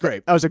 that was that's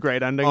great. That was a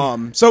great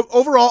ending. So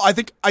overall, I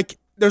think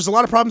there's a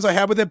lot of problems I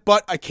had with it,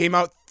 but I came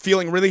out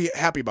feeling really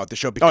happy about the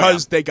show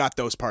because they got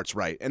those parts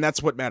right, and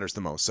that's what matters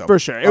the most. So For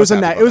sure, I it was a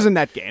happy net. about It was that. a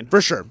net gain.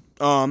 For sure.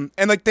 And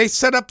like they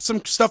set up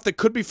some stuff that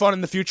could be fun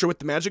in the future with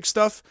the magic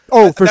stuff.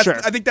 Oh, for That's-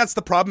 sure. I think that's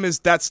the problem is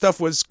that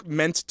stuff was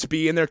meant to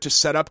be in there to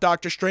set up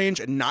Doctor Strange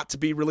and not to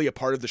be really a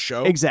part of the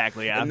show.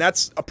 Exactly. Yeah. And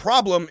that's a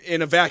problem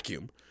in a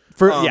vacuum.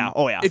 yeah.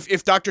 Oh yeah.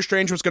 If Doctor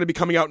Strange was going to be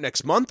coming out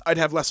next month, I'd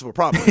have less of a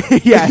problem.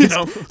 yeah. you It's,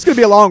 know? it's gonna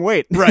be a long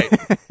wait. Right.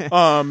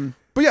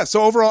 But yeah,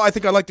 so overall, I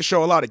think I like the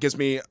show a lot. It gives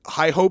me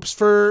high hopes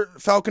for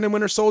Falcon and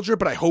Winter Soldier,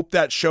 but I hope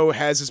that show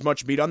has as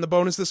much meat on the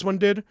bone as this one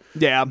did.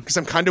 Yeah. Because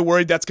I'm kind of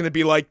worried that's going to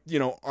be like,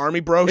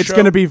 Army Bro It's show.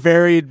 going to be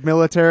very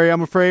military,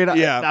 I'm afraid.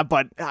 Yeah.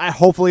 But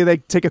hopefully they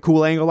take a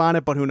cool angle on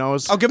it, but who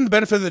knows? I'll give them the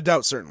benefit of the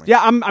doubt, certainly. Yeah,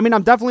 I'm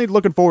definitely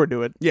looking forward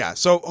to it. Yeah,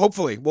 so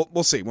hopefully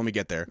we'll see when we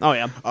get there. Oh,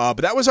 yeah.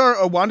 But that was our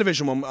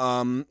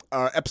WandaVision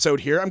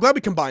episode here. I'm glad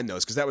we combined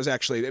those because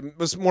it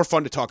was more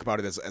fun to talk about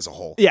it as a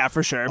whole. Yeah,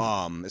 for sure.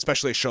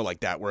 Especially a show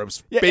like that where it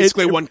was Yeah,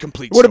 basically it one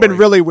complete. Would have been story.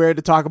 really weird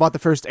to talk about the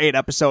first 8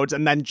 episodes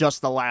and then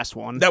just the last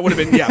one. That would have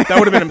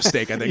been a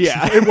mistake. I think.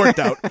 Yeah. It worked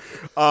out.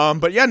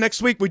 But yeah,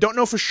 next week we don't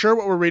know for sure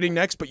what we're reading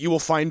next, but you will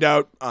find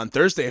out on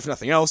Thursday if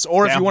nothing else.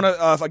 Or if Yeah. you want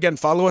to again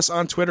follow us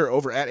on Twitter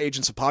over at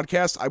Agents of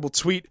Podcast. I will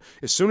tweet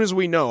as soon as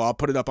we know. I'll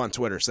put it up on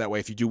Twitter so that way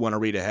if you do want to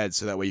read ahead,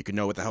 so that way you can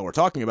know what the hell we're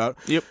talking about.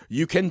 Yep.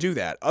 You can do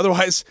that.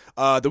 Otherwise,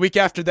 the week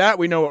after that,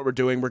 we know what we're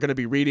doing. We're going to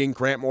be reading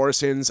Grant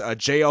Morrison's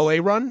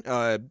JLA run.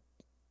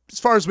 As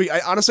far as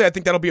honestly, I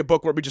think that'll be a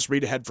book where we just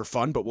read ahead for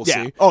fun, but we'll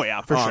yeah. see. Oh,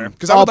 yeah, for sure.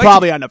 'cause I I'll would like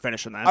probably end up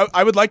finishing that.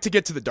 I would like to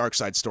get to the Dark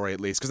Side story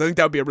at least, because I think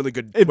that would be a really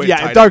good way to tie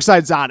yeah, it Dark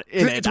Side's on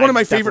in it. It's one of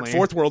my favorite definitely-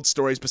 Fourth World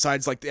stories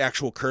besides like the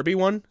actual Kirby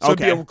one. So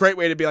it'd Okay. be a great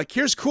way to be like,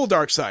 here's cool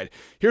Dark Side.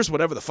 Here's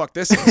whatever the fuck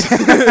this is.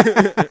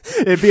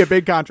 It'd be a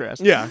big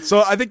contrast. Yeah.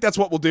 So I think that's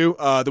what we'll do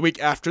the week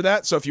after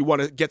that. So if you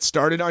want to get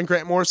started on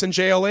Grant Morrison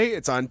JLA,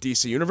 it's on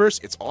DC Universe.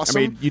 It's I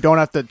awesome. mean, you don't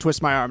have to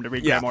twist my arm to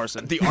read yeah. Grant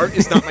Morrison. The art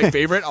is not my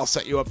favorite. I'll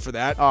set you up for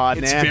that. Aw,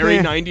 it's nah. very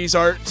 90s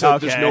art, so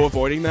there's Okay. no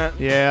avoiding that.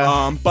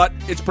 Yeah. But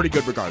it's pretty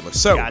good regardless.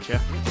 So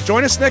Gotcha.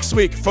 join us next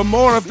week for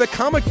more of the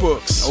comic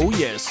books. Oh,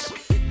 yes.